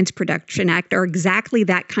like the Defense Production Act are exactly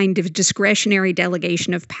that kind of discretionary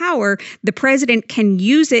delegation of power. The president can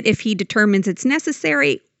use it if he determines it's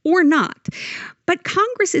necessary or not. But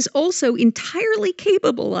Congress is also entirely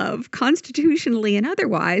capable of, constitutionally and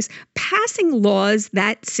otherwise, passing laws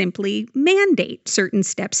that simply mandate certain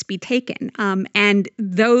steps be taken. And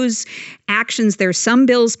those actions, there's some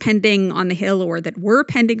bills pending on the Hill or that were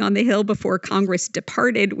pending on the Hill before Congress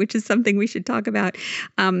departed, which is something we should talk about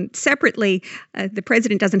separately. The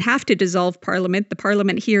president doesn't have to dissolve Parliament. The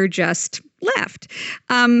Parliament here just left.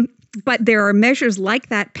 But there are measures like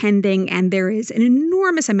that pending, and there is an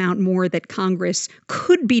enormous amount more that Congress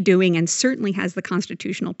could be doing and certainly has the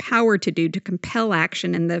constitutional power to do to compel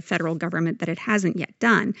action in the federal government that it hasn't yet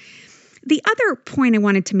done. The other point I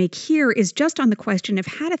wanted to make here is just on the question of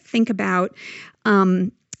how to think about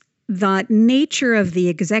the nature of the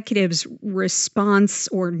executive's response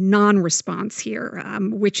or non-response here,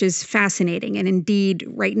 which is fascinating and indeed,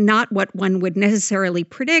 right, not what one would necessarily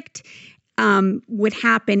predict would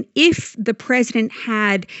happen if the president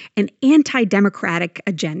had an anti-democratic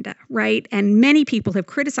agenda, right? And many people have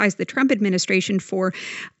criticized the Trump administration for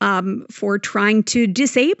trying to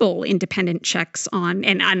disable independent checks on,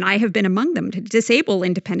 and I have been among them, to disable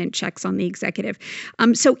independent checks on the executive.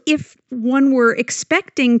 So if one were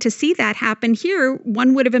expecting to see that happen here,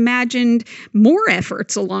 one would have imagined more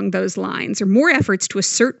efforts along those lines, or more efforts to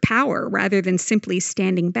assert power rather than simply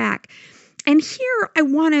standing back. And here I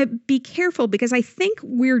want to be careful because I think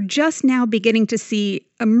we're just now beginning to see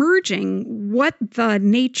emerging what the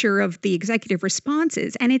nature of the executive response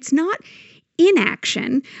is. And it's not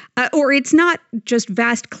inaction, or it's not just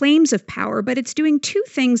vast claims of power, but it's doing two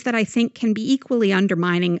things that I think can be equally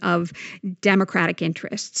undermining of democratic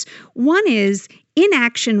interests. One is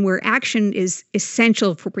inaction where action is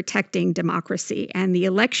essential for protecting democracy. And the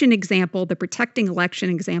election example, the protecting election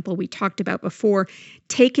example we talked about before,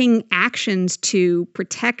 taking actions to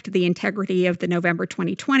protect the integrity of the November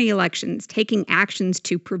 2020 elections, taking actions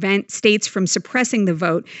to prevent states from suppressing the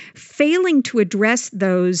vote, failing to address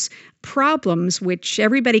those problems, which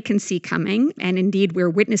everybody can see coming, and indeed we're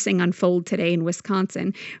witnessing unfold today in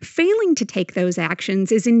Wisconsin, failing to take those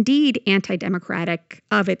actions is indeed anti-democratic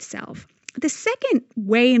of itself. The second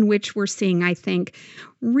way in which we're seeing, I think,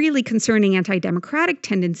 really concerning anti-democratic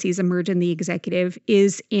tendencies emerge in the executive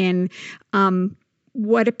is in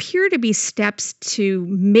what appear to be steps to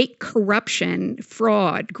make corruption,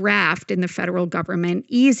 fraud, graft in the federal government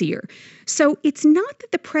easier. So it's not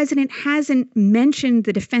that the president hasn't mentioned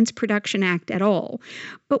the Defense Production Act at all,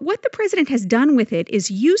 but what the president has done with it is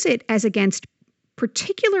use it as against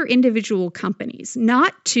particular individual companies,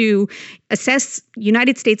 not to assess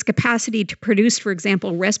United States capacity to produce, for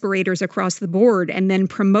example, respirators across the board and then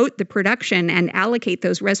promote the production and allocate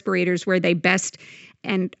those respirators where they best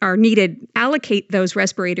and are needed, allocate those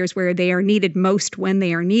respirators where they are needed most when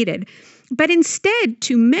they are needed, but instead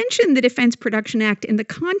to mention the Defense Production Act in the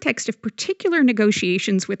context of particular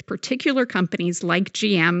negotiations with particular companies like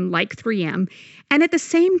GM, like 3M, and at the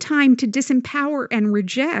same time to disempower and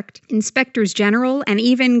reject inspectors general and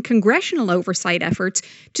even congressional oversight efforts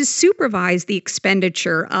to supervise the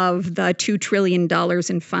expenditure of the $2 trillion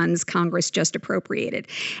in funds Congress just appropriated.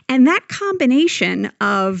 And that combination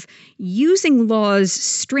of using laws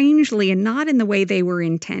strangely and not in the way they were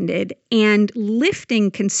intended and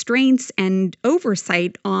lifting constraints and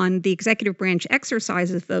oversight on the executive branch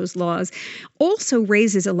exercise of those laws also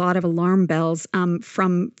raises a lot of alarm bells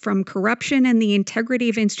from corruption and the integrity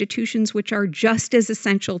of institutions, which are just as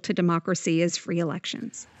essential to democracy as free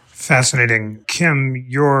elections. Fascinating. Kim,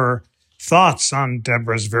 your thoughts on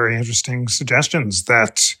Deborah's very interesting suggestions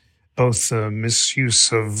that both the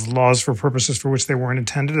misuse of laws for purposes for which they weren't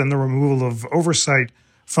intended and the removal of oversight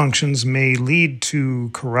functions may lead to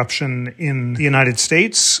corruption in the United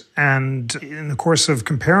States. And in the course of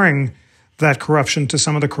comparing that corruption to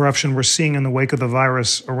some of the corruption we're seeing in the wake of the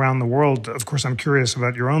virus around the world, of course, I'm curious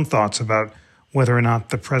about your own thoughts about whether or not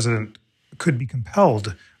the president could be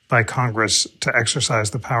compelled by Congress to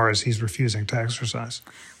exercise the powers he's refusing to exercise.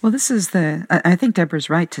 Well, I think Deborah's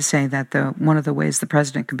right to say that one of the ways the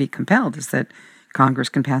president can be compelled is that Congress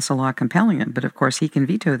can pass a law compelling him, but of course he can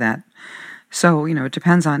veto that. So, it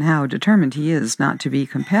depends on how determined he is not to be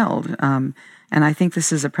compelled. And I think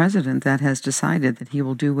this is a president that has decided that he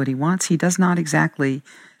will do what he wants. He does not exactly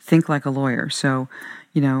think like a lawyer. So,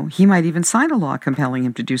 he might even sign a law compelling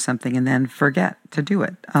him to do something and then forget to do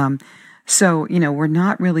it. So, we're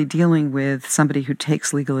not really dealing with somebody who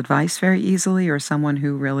takes legal advice very easily or someone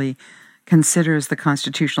who really considers the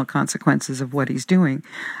constitutional consequences of what he's doing.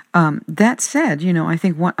 That said, I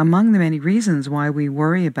think among the many reasons why we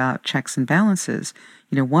worry about checks and balances,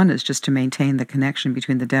 one is just to maintain the connection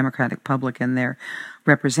between the democratic public and their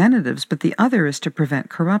representatives, but the other is to prevent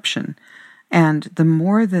corruption. And the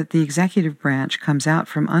more that the executive branch comes out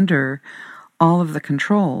from under all of the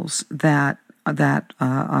controls that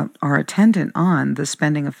are attendant on the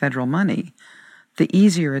spending of federal money, the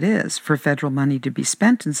easier it is for federal money to be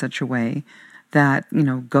spent in such a way that,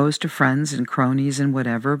 goes to friends and cronies and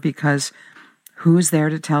whatever, because who's there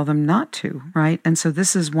to tell them not to, right? And so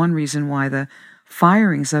this is one reason why the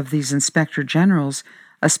firings of these inspector generals,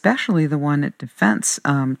 especially the one at Defense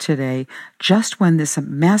today, just when this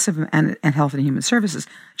massive, and Health and Human Services,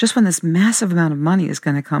 just when this massive amount of money is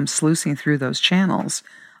going to come sluicing through those channels,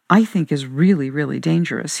 I think is really, really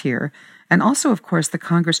dangerous here. And also, of course, the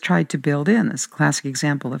Congress tried to build in this classic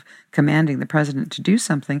example of commanding the president to do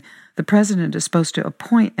something. The president is supposed to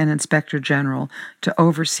appoint an inspector general to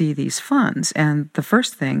oversee these funds. And the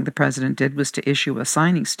first thing the president did was to issue a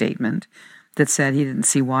signing statement that said he didn't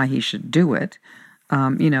see why he should do it.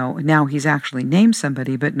 Now he's actually named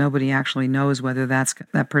somebody, but nobody actually knows whether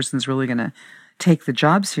that person's really going to take the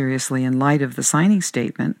job seriously in light of the signing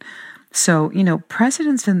statement. So,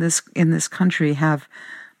 presidents in this country have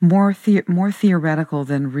more theoretical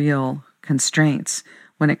than real constraints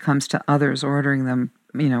when it comes to others ordering them,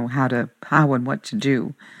 how and what to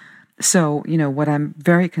do. So, what I'm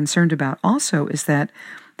very concerned about also is that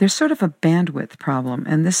there's sort of a bandwidth problem,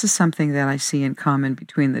 and this is something that I see in common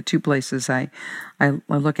between the two places I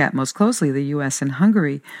look at most closely, the U.S. and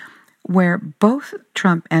Hungary, where both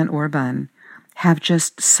Trump and Orban have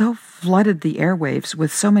just so flooded the airwaves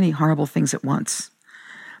with so many horrible things at once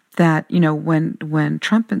that, when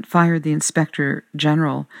Trump fired the Inspector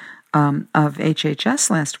General of HHS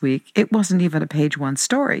last week, it wasn't even a page one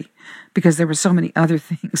story because there were so many other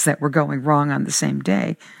things that were going wrong on the same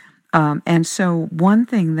day. And so one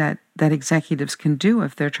thing that executives can do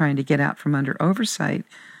if they're trying to get out from under oversight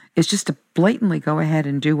is just to blatantly go ahead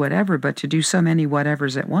and do whatever, but to do so many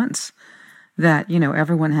whatevers at once that,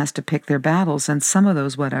 everyone has to pick their battles, and some of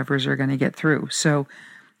those whatevers are going to get through. So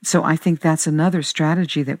I think that's another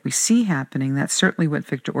strategy that we see happening. That's certainly what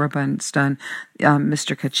Viktor Orban's done.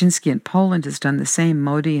 Mr. Kaczynski in Poland has done the same.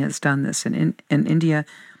 Modi has done this in India.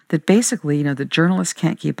 That basically, the journalists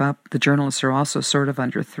can't keep up. The journalists are also sort of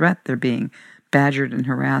under threat. They're being badgered and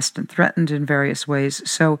harassed and threatened in various ways.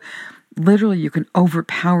 So literally you can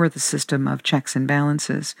overpower the system of checks and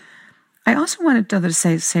balances. I also wanted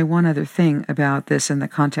to say one other thing about this in the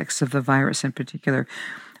context of the virus in particular.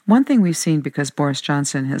 One thing we've seen, because Boris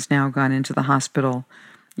Johnson has now gone into the hospital,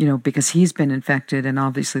 because he's been infected, and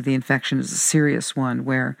obviously the infection is a serious one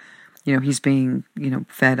where, he's being,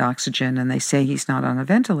 fed oxygen, and they say he's not on a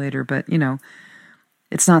ventilator, but,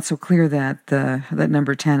 it's not so clear that that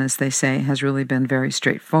number 10, as they say, has really been very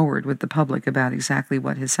straightforward with the public about exactly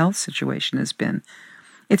what his health situation has been.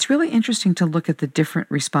 It's really interesting to look at the different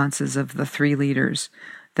responses of the three leaders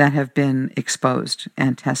that have been exposed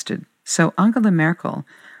and tested. So Angela Merkel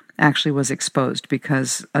actually was exposed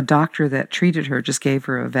because a doctor that treated her, just gave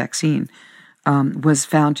her a vaccine, was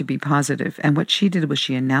found to be positive. And what she did was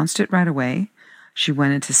she announced it right away. She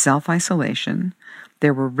went into self-isolation.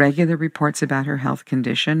 There were regular reports about her health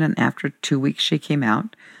condition, and after 2 weeks she came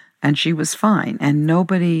out, and she was fine. And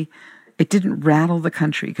it didn't rattle the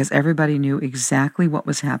country because everybody knew exactly what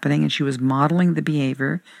was happening, and she was modeling the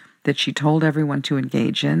behavior that she told everyone to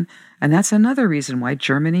engage in. And that's another reason why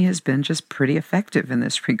Germany has been just pretty effective in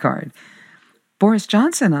this regard. Boris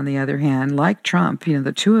Johnson, on the other hand, like Trump,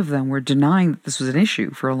 the two of them were denying that this was an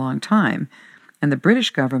issue for a long time. And the British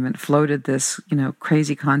government floated this,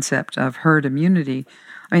 crazy concept of herd immunity.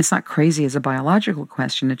 I mean, it's not crazy as a biological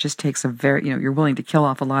question. It just takes you're willing to kill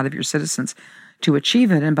off a lot of your citizens to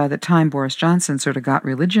achieve it. And by the time Boris Johnson sort of got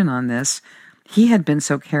religion on this, he had been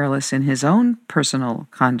so careless in his own personal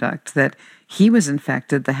conduct that he was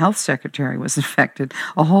infected, the health secretary was infected,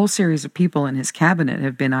 a whole series of people in his cabinet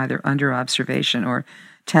have been either under observation or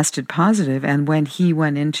tested positive. And when he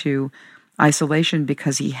went into isolation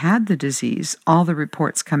because he had the disease, all the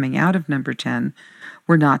reports coming out of number 10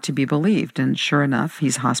 were not to be believed. And sure enough,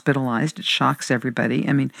 he's hospitalized. It shocks everybody.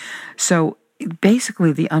 I mean, so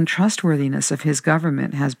basically the untrustworthiness of his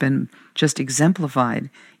government has been just exemplified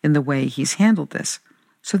in the way he's handled this.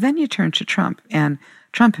 So then you turn to Trump, and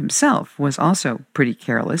Trump himself was also pretty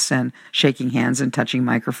careless and shaking hands and touching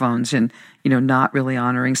microphones and, not really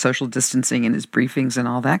honoring social distancing in his briefings and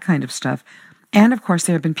all that kind of stuff. And of course,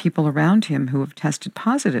 there have been people around him who have tested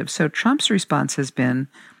positive. So Trump's response has been,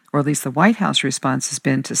 or at least the White House response has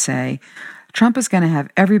been, to say Trump is going to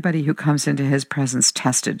have everybody who comes into his presence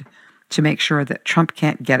tested to make sure that Trump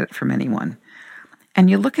can't get it from anyone. And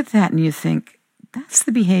you look at that and you think, that's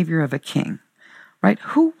the behavior of a king, right?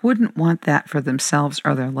 Who wouldn't want that for themselves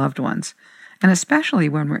or their loved ones? And especially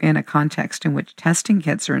when we're in a context in which testing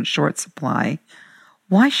kits are in short supply,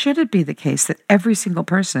 why should it be the case that every single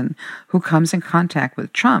person who comes in contact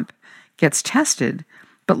with Trump gets tested,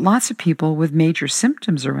 but lots of people with major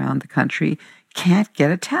symptoms around the country can't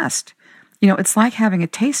get a test? It's like having a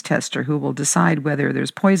taste tester who will decide whether there's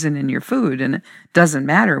poison in your food, and it doesn't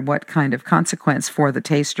matter what kind of consequence for the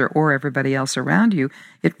taster or everybody else around you.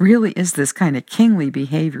 It really is this kind of kingly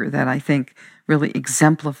behavior that I think really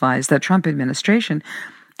exemplifies the Trump administration.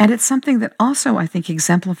 And it's something that also, I think,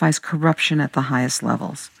 exemplifies corruption at the highest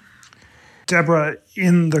levels. Deborah,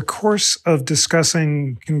 in the course of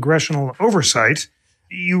discussing congressional oversight,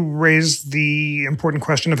 you raised the important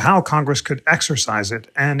question of how Congress could exercise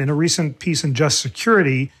it. And in a recent piece in Just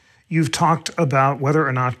Security, you've talked about whether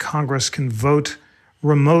or not Congress can vote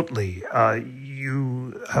remotely.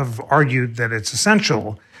 You have argued that it's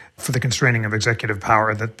essential for the constraining of executive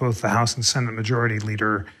power that both the House and Senate Majority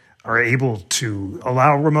Leader are able to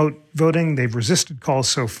allow remote voting. They've resisted calls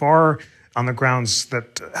so far on the grounds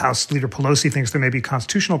that House Leader Pelosi thinks there may be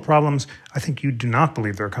constitutional problems. I think you do not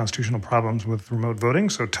believe there are constitutional problems with remote voting.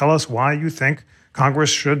 So tell us why you think Congress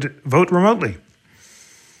should vote remotely.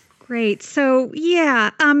 Great. So,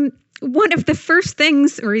 one of the first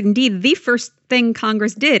things, or indeed the first thing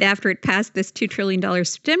Congress did after it passed this $2 trillion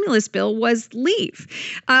stimulus bill was leave.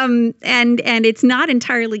 And it's not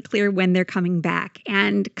entirely clear when they're coming back.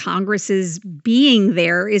 And Congress's being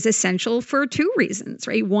there is essential for two reasons,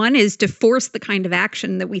 right? One is to force the kind of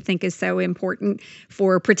action that we think is so important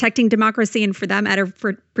for protecting democracy and, for that matter,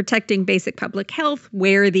 for protecting basic public health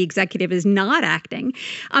where the executive is not acting.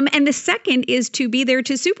 And the second is to be there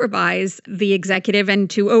to supervise the executive and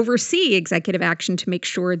to oversee executive action to make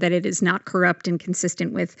sure that it is not corrupt and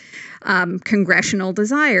consistent with congressional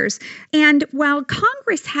desires. And while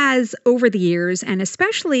Congress has, over the years, and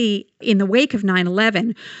especially in the wake of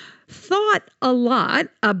 9/11, thought a lot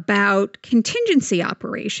about contingency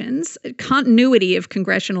operations, continuity of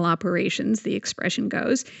congressional operations, the expression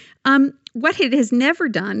goes, what it has never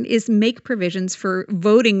done is make provisions for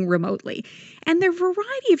voting remotely. And there are a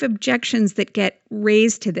variety of objections that get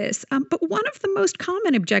raised to this. But one of the most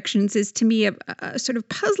common objections is, to me, a sort of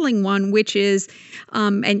puzzling one, which is,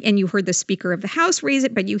 and you heard the Speaker of the House raise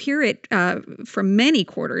it, but you hear it from many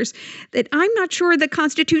quarters, that I'm not sure the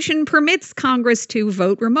Constitution permits Congress to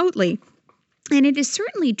vote remotely. And it is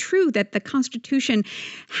certainly true that the Constitution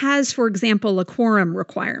has, for example, a quorum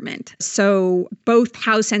requirement. So both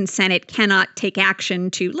House and Senate cannot take action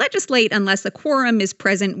to legislate unless a quorum is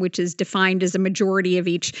present, which is defined as a majority of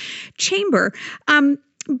each chamber.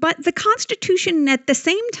 But the Constitution at the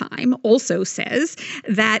same time also says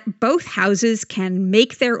that both houses can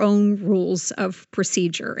make their own rules of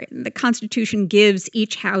procedure. And the Constitution gives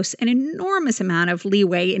each house an enormous amount of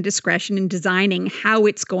leeway and discretion in designing how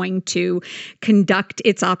it's going to conduct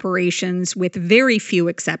its operations, with very few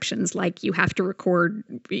exceptions, like you have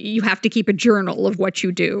to keep a journal of what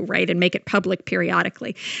you do, right, and make it public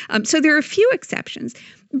periodically. So there are a few exceptions.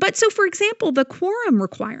 But so, for example, the quorum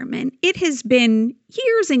requirement, it has been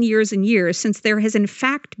years and years and years since there has in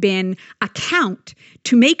fact been a count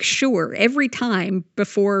to make sure every time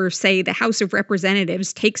before, say, the House of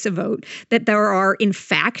Representatives takes a vote, that there are in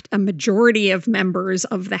fact a majority of members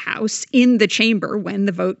of the House in the chamber when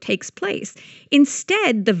the vote takes place.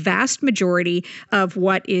 Instead, the vast majority of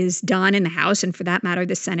what is done in the House, and for that matter,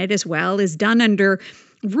 the Senate as well, is done under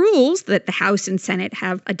rules that the House and Senate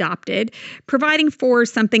have adopted, providing for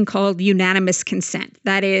something called unanimous consent.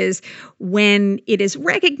 That is, when it is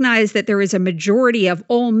recognized that there is a majority of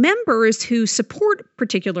all members who support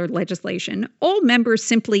particular legislation, all members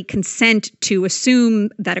simply consent to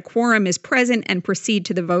assume that a quorum is present and proceed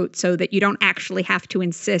to the vote, so that you don't actually have to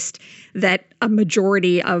insist that a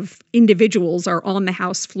majority of individuals are on the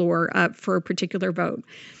House floor for a particular vote.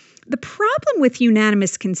 The problem with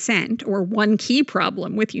unanimous consent, or one key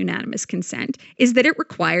problem with unanimous consent, is that it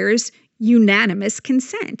requires unanimous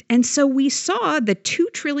consent. And so we saw the $2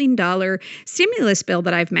 trillion stimulus bill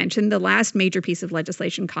that I've mentioned, the last major piece of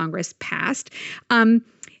legislation Congress passed,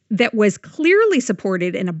 that was clearly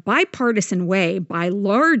supported in a bipartisan way by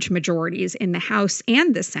large majorities in the House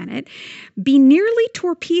and the Senate, be nearly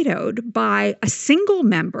torpedoed by a single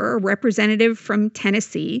member, a representative from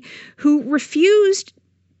Tennessee, who refused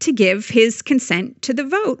to give his consent to the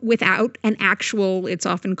vote without an actual, it's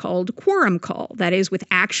often called quorum call, that is, with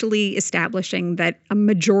actually establishing that a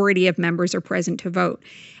majority of members are present to vote.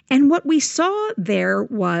 And what we saw there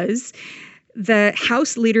was the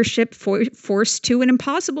House leadership forced to an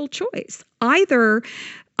impossible choice. Either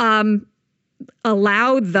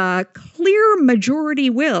allow the clear majority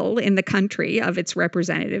will in the country of its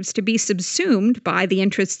representatives to be subsumed by the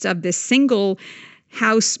interests of this single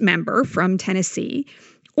House member from Tennessee,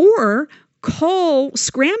 or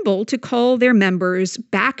scramble to call their members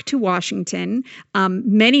back to Washington,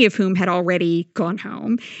 many of whom had already gone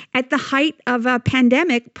home, at the height of a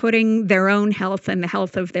pandemic, putting their own health and the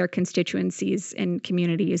health of their constituencies and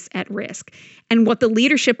communities at risk. And what the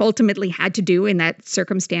leadership ultimately had to do in that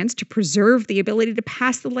circumstance to preserve the ability to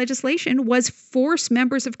pass the legislation was force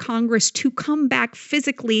members of Congress to come back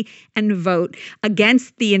physically and vote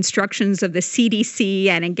against the instructions of the CDC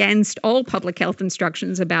and against all public health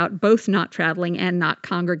instructions about both not traveling and not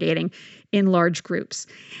congregating in large groups.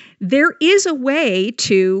 There is a way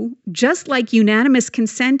to, just like unanimous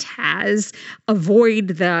consent has, avoid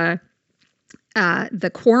the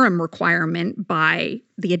quorum requirement by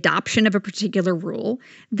the adoption of a particular rule.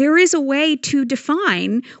 There is a way to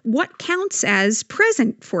define what counts as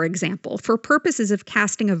present, for example, for purposes of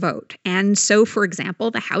casting a vote. And so, for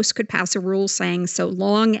example, the House could pass a rule saying so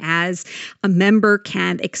long as a member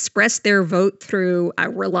can express their vote through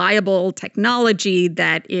a reliable technology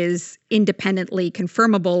that is independently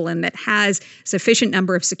confirmable and that has sufficient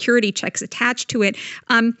number of security checks attached to it,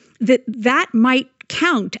 that might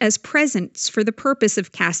count as presence for the purpose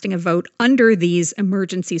of casting a vote under these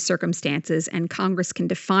emergency circumstances, and Congress can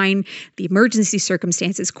define the emergency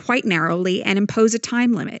circumstances quite narrowly and impose a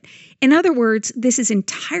time limit. In other words, this is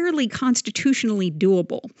entirely constitutionally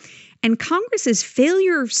doable. And Congress's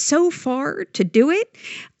failure so far to do it,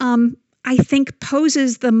 I think,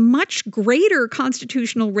 poses the much greater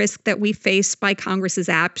constitutional risk that we face by Congress's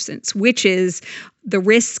absence, which is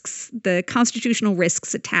the constitutional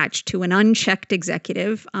risks attached to an unchecked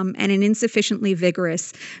executive and an insufficiently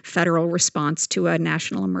vigorous federal response to a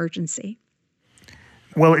national emergency.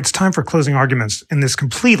 Well, it's time for closing arguments in this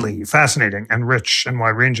completely fascinating and rich and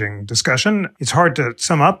wide-ranging discussion. It's hard to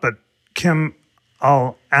sum up, but Kim,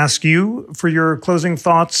 I'll ask you for your closing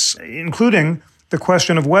thoughts, including the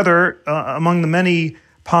question of whether, among the many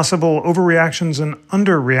possible overreactions and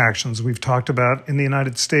underreactions we've talked about in the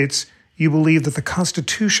United States, you believe that the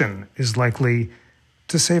Constitution is likely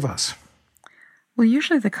to save us. Well,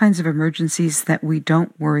 usually the kinds of emergencies that we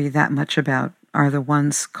don't worry that much about are the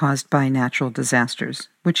ones caused by natural disasters,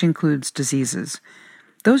 which includes diseases.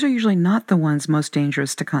 Those are usually not the ones most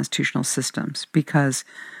dangerous to constitutional systems because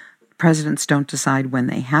presidents don't decide when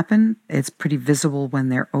they happen. It's pretty visible when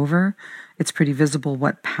they're over. It's pretty visible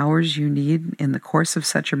what powers you need in the course of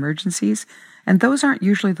such emergencies. And those aren't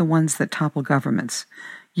usually the ones that topple governments.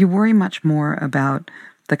 You worry much more about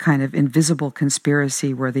the kind of invisible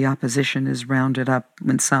conspiracy where the opposition is rounded up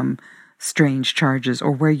when some strange charges,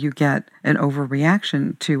 or where you get an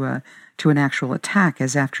overreaction to an actual attack,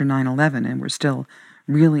 as after 9/11, and we're still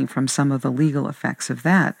reeling from some of the legal effects of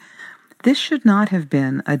that. This should not have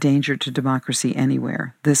been a danger to democracy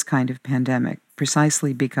anywhere, this kind of pandemic,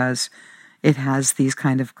 precisely because it has these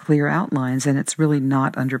kind of clear outlines and it's really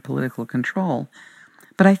not under political control.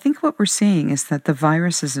 But I think what we're seeing is that the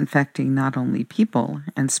virus is infecting not only people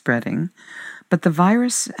and spreading, but the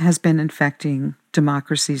virus has been infecting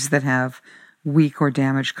democracies that have weak or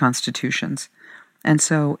damaged constitutions. And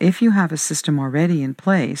so if you have a system already in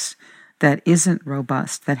place that isn't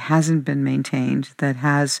robust, that hasn't been maintained, that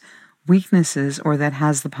has weaknesses, or that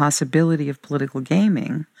has the possibility of political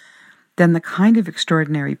gaming, then the kind of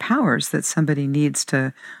extraordinary powers that somebody needs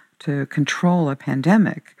to control a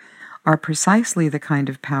pandemic are precisely the kind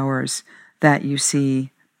of powers that you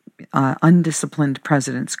see undisciplined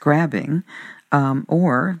presidents grabbing,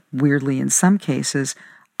 or, weirdly in some cases,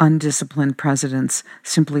 undisciplined presidents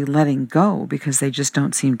simply letting go because they just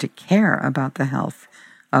don't seem to care about the health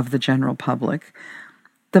of the general public.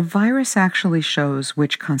 The virus actually shows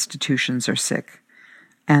which constitutions are sick.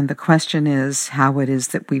 And the question is how it is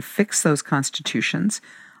that we fix those constitutions.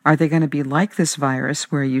 Are they going to be like this virus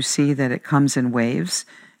where you see that it comes in waves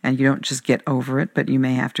and you don't just get over it, but you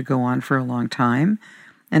may have to go on for a long time?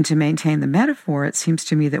 And to maintain the metaphor, it seems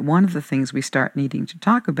to me that one of the things we start needing to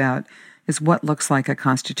talk about is what looks like a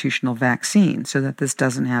constitutional vaccine so that this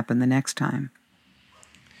doesn't happen the next time.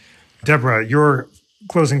 Deborah, your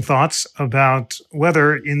closing thoughts about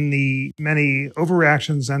whether in the many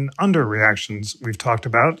overreactions and underreactions we've talked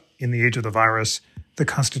about in the age of the virus, the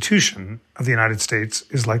Constitution of the United States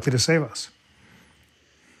is likely to save us.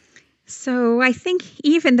 So I think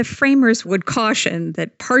even the framers would caution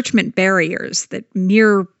that parchment barriers, that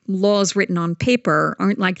mere laws written on paper,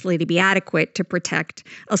 aren't likely to be adequate to protect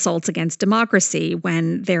assaults against democracy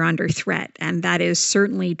when they're under threat. And that is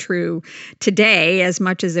certainly true today as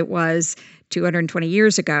much as it was 220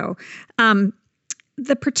 years ago.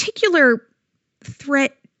 The particular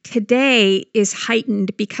threat today is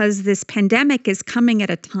heightened because this pandemic is coming at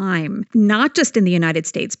a time, not just in the United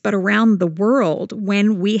States, but around the world,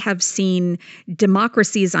 when we have seen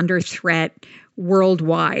democracies under threat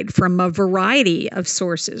worldwide from a variety of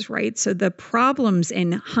sources, right? So the problems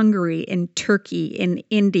in Hungary, in Turkey, in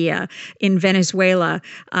India, in Venezuela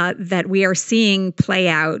that we are seeing play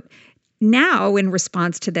out now in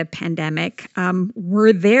response to the pandemic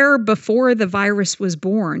were there before the virus was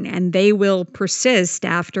born, and they will persist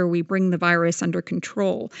after we bring the virus under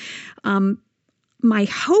control. My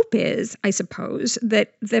hope is, I suppose,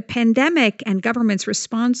 that the pandemic and government's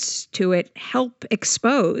response to it help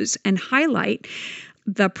expose and highlight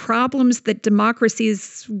the problems that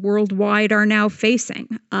democracies worldwide are now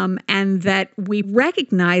facing, and that we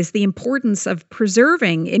recognize the importance of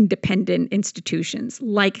preserving independent institutions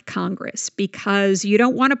like Congress, because you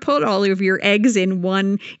don't want to put all of your eggs in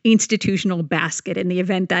one institutional basket in the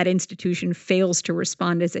event that institution fails to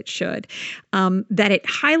respond as it should. That it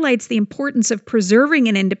highlights the importance of preserving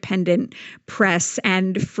an independent press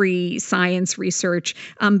and free science research,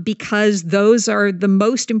 because those are the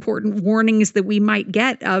most important warnings that we might get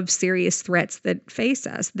forget of serious threats that face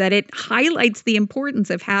us, that it highlights the importance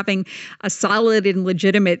of having a solid and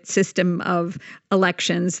legitimate system of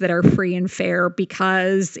elections that are free and fair,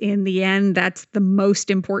 because in the end, that's the most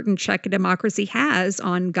important check a democracy has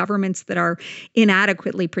on governments that are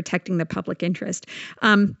inadequately protecting the public interest.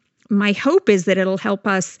 My hope is that it'll help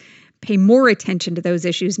us pay more attention to those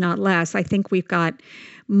issues, not less. I think we've got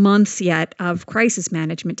months yet of crisis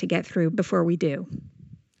management to get through before we do.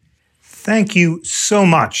 Thank you so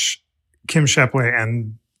much, Kim Scheple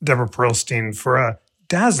and Deborah Pearlstein, for a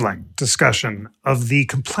dazzling discussion of the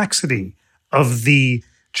complexity of the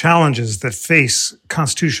challenges that face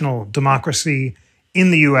constitutional democracy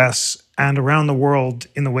in the U.S. and around the world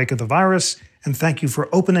in the wake of the virus. And thank you for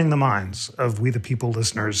opening the minds of We the People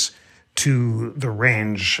listeners to the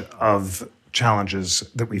range of challenges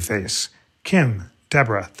that we face. Kim,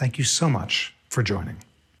 Deborah, thank you so much for joining.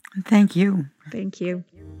 Thank you. Thank you.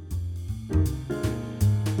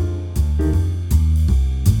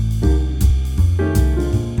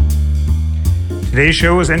 Today's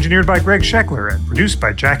show was engineered by Greg Scheckler and produced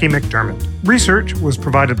by Jackie McDermott. Research was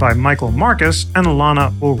provided by Michael Marcus and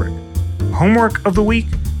Alana Ulrich. Homework of the week,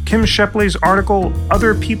 Kim Sheple's article,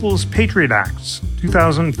 Other People's Patriot Acts,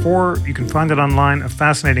 2004. You can find it online, a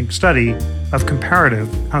fascinating study of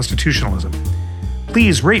comparative constitutionalism.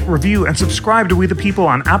 Please rate, review, and subscribe to We the People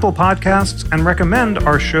on Apple Podcasts, and recommend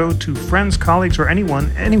our show to friends, colleagues, or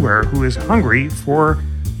anyone, anywhere who is hungry for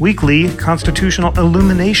weekly constitutional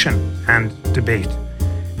illumination and debate.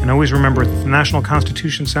 And always remember that the National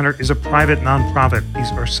Constitution Center is a private nonprofit.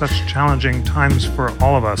 These are such challenging times for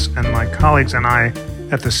all of us, and my colleagues and I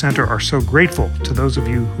at the center are so grateful to those of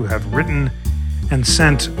you who have written and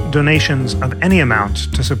sent donations of any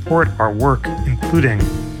amount to support our work, including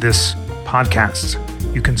this podcast.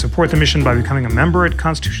 You can support the mission by becoming a member at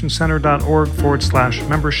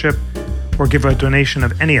constitutioncenter.org/membership, or give a donation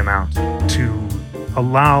of any amount to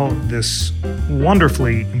allow this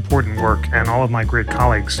wonderfully important work and all of my great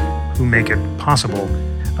colleagues who make it possible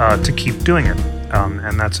to keep doing it.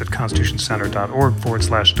 And that's at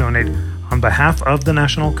constitutioncenter.org/donate. On behalf of the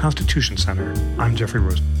National Constitution Center, I'm Jeffrey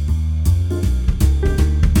Rosen.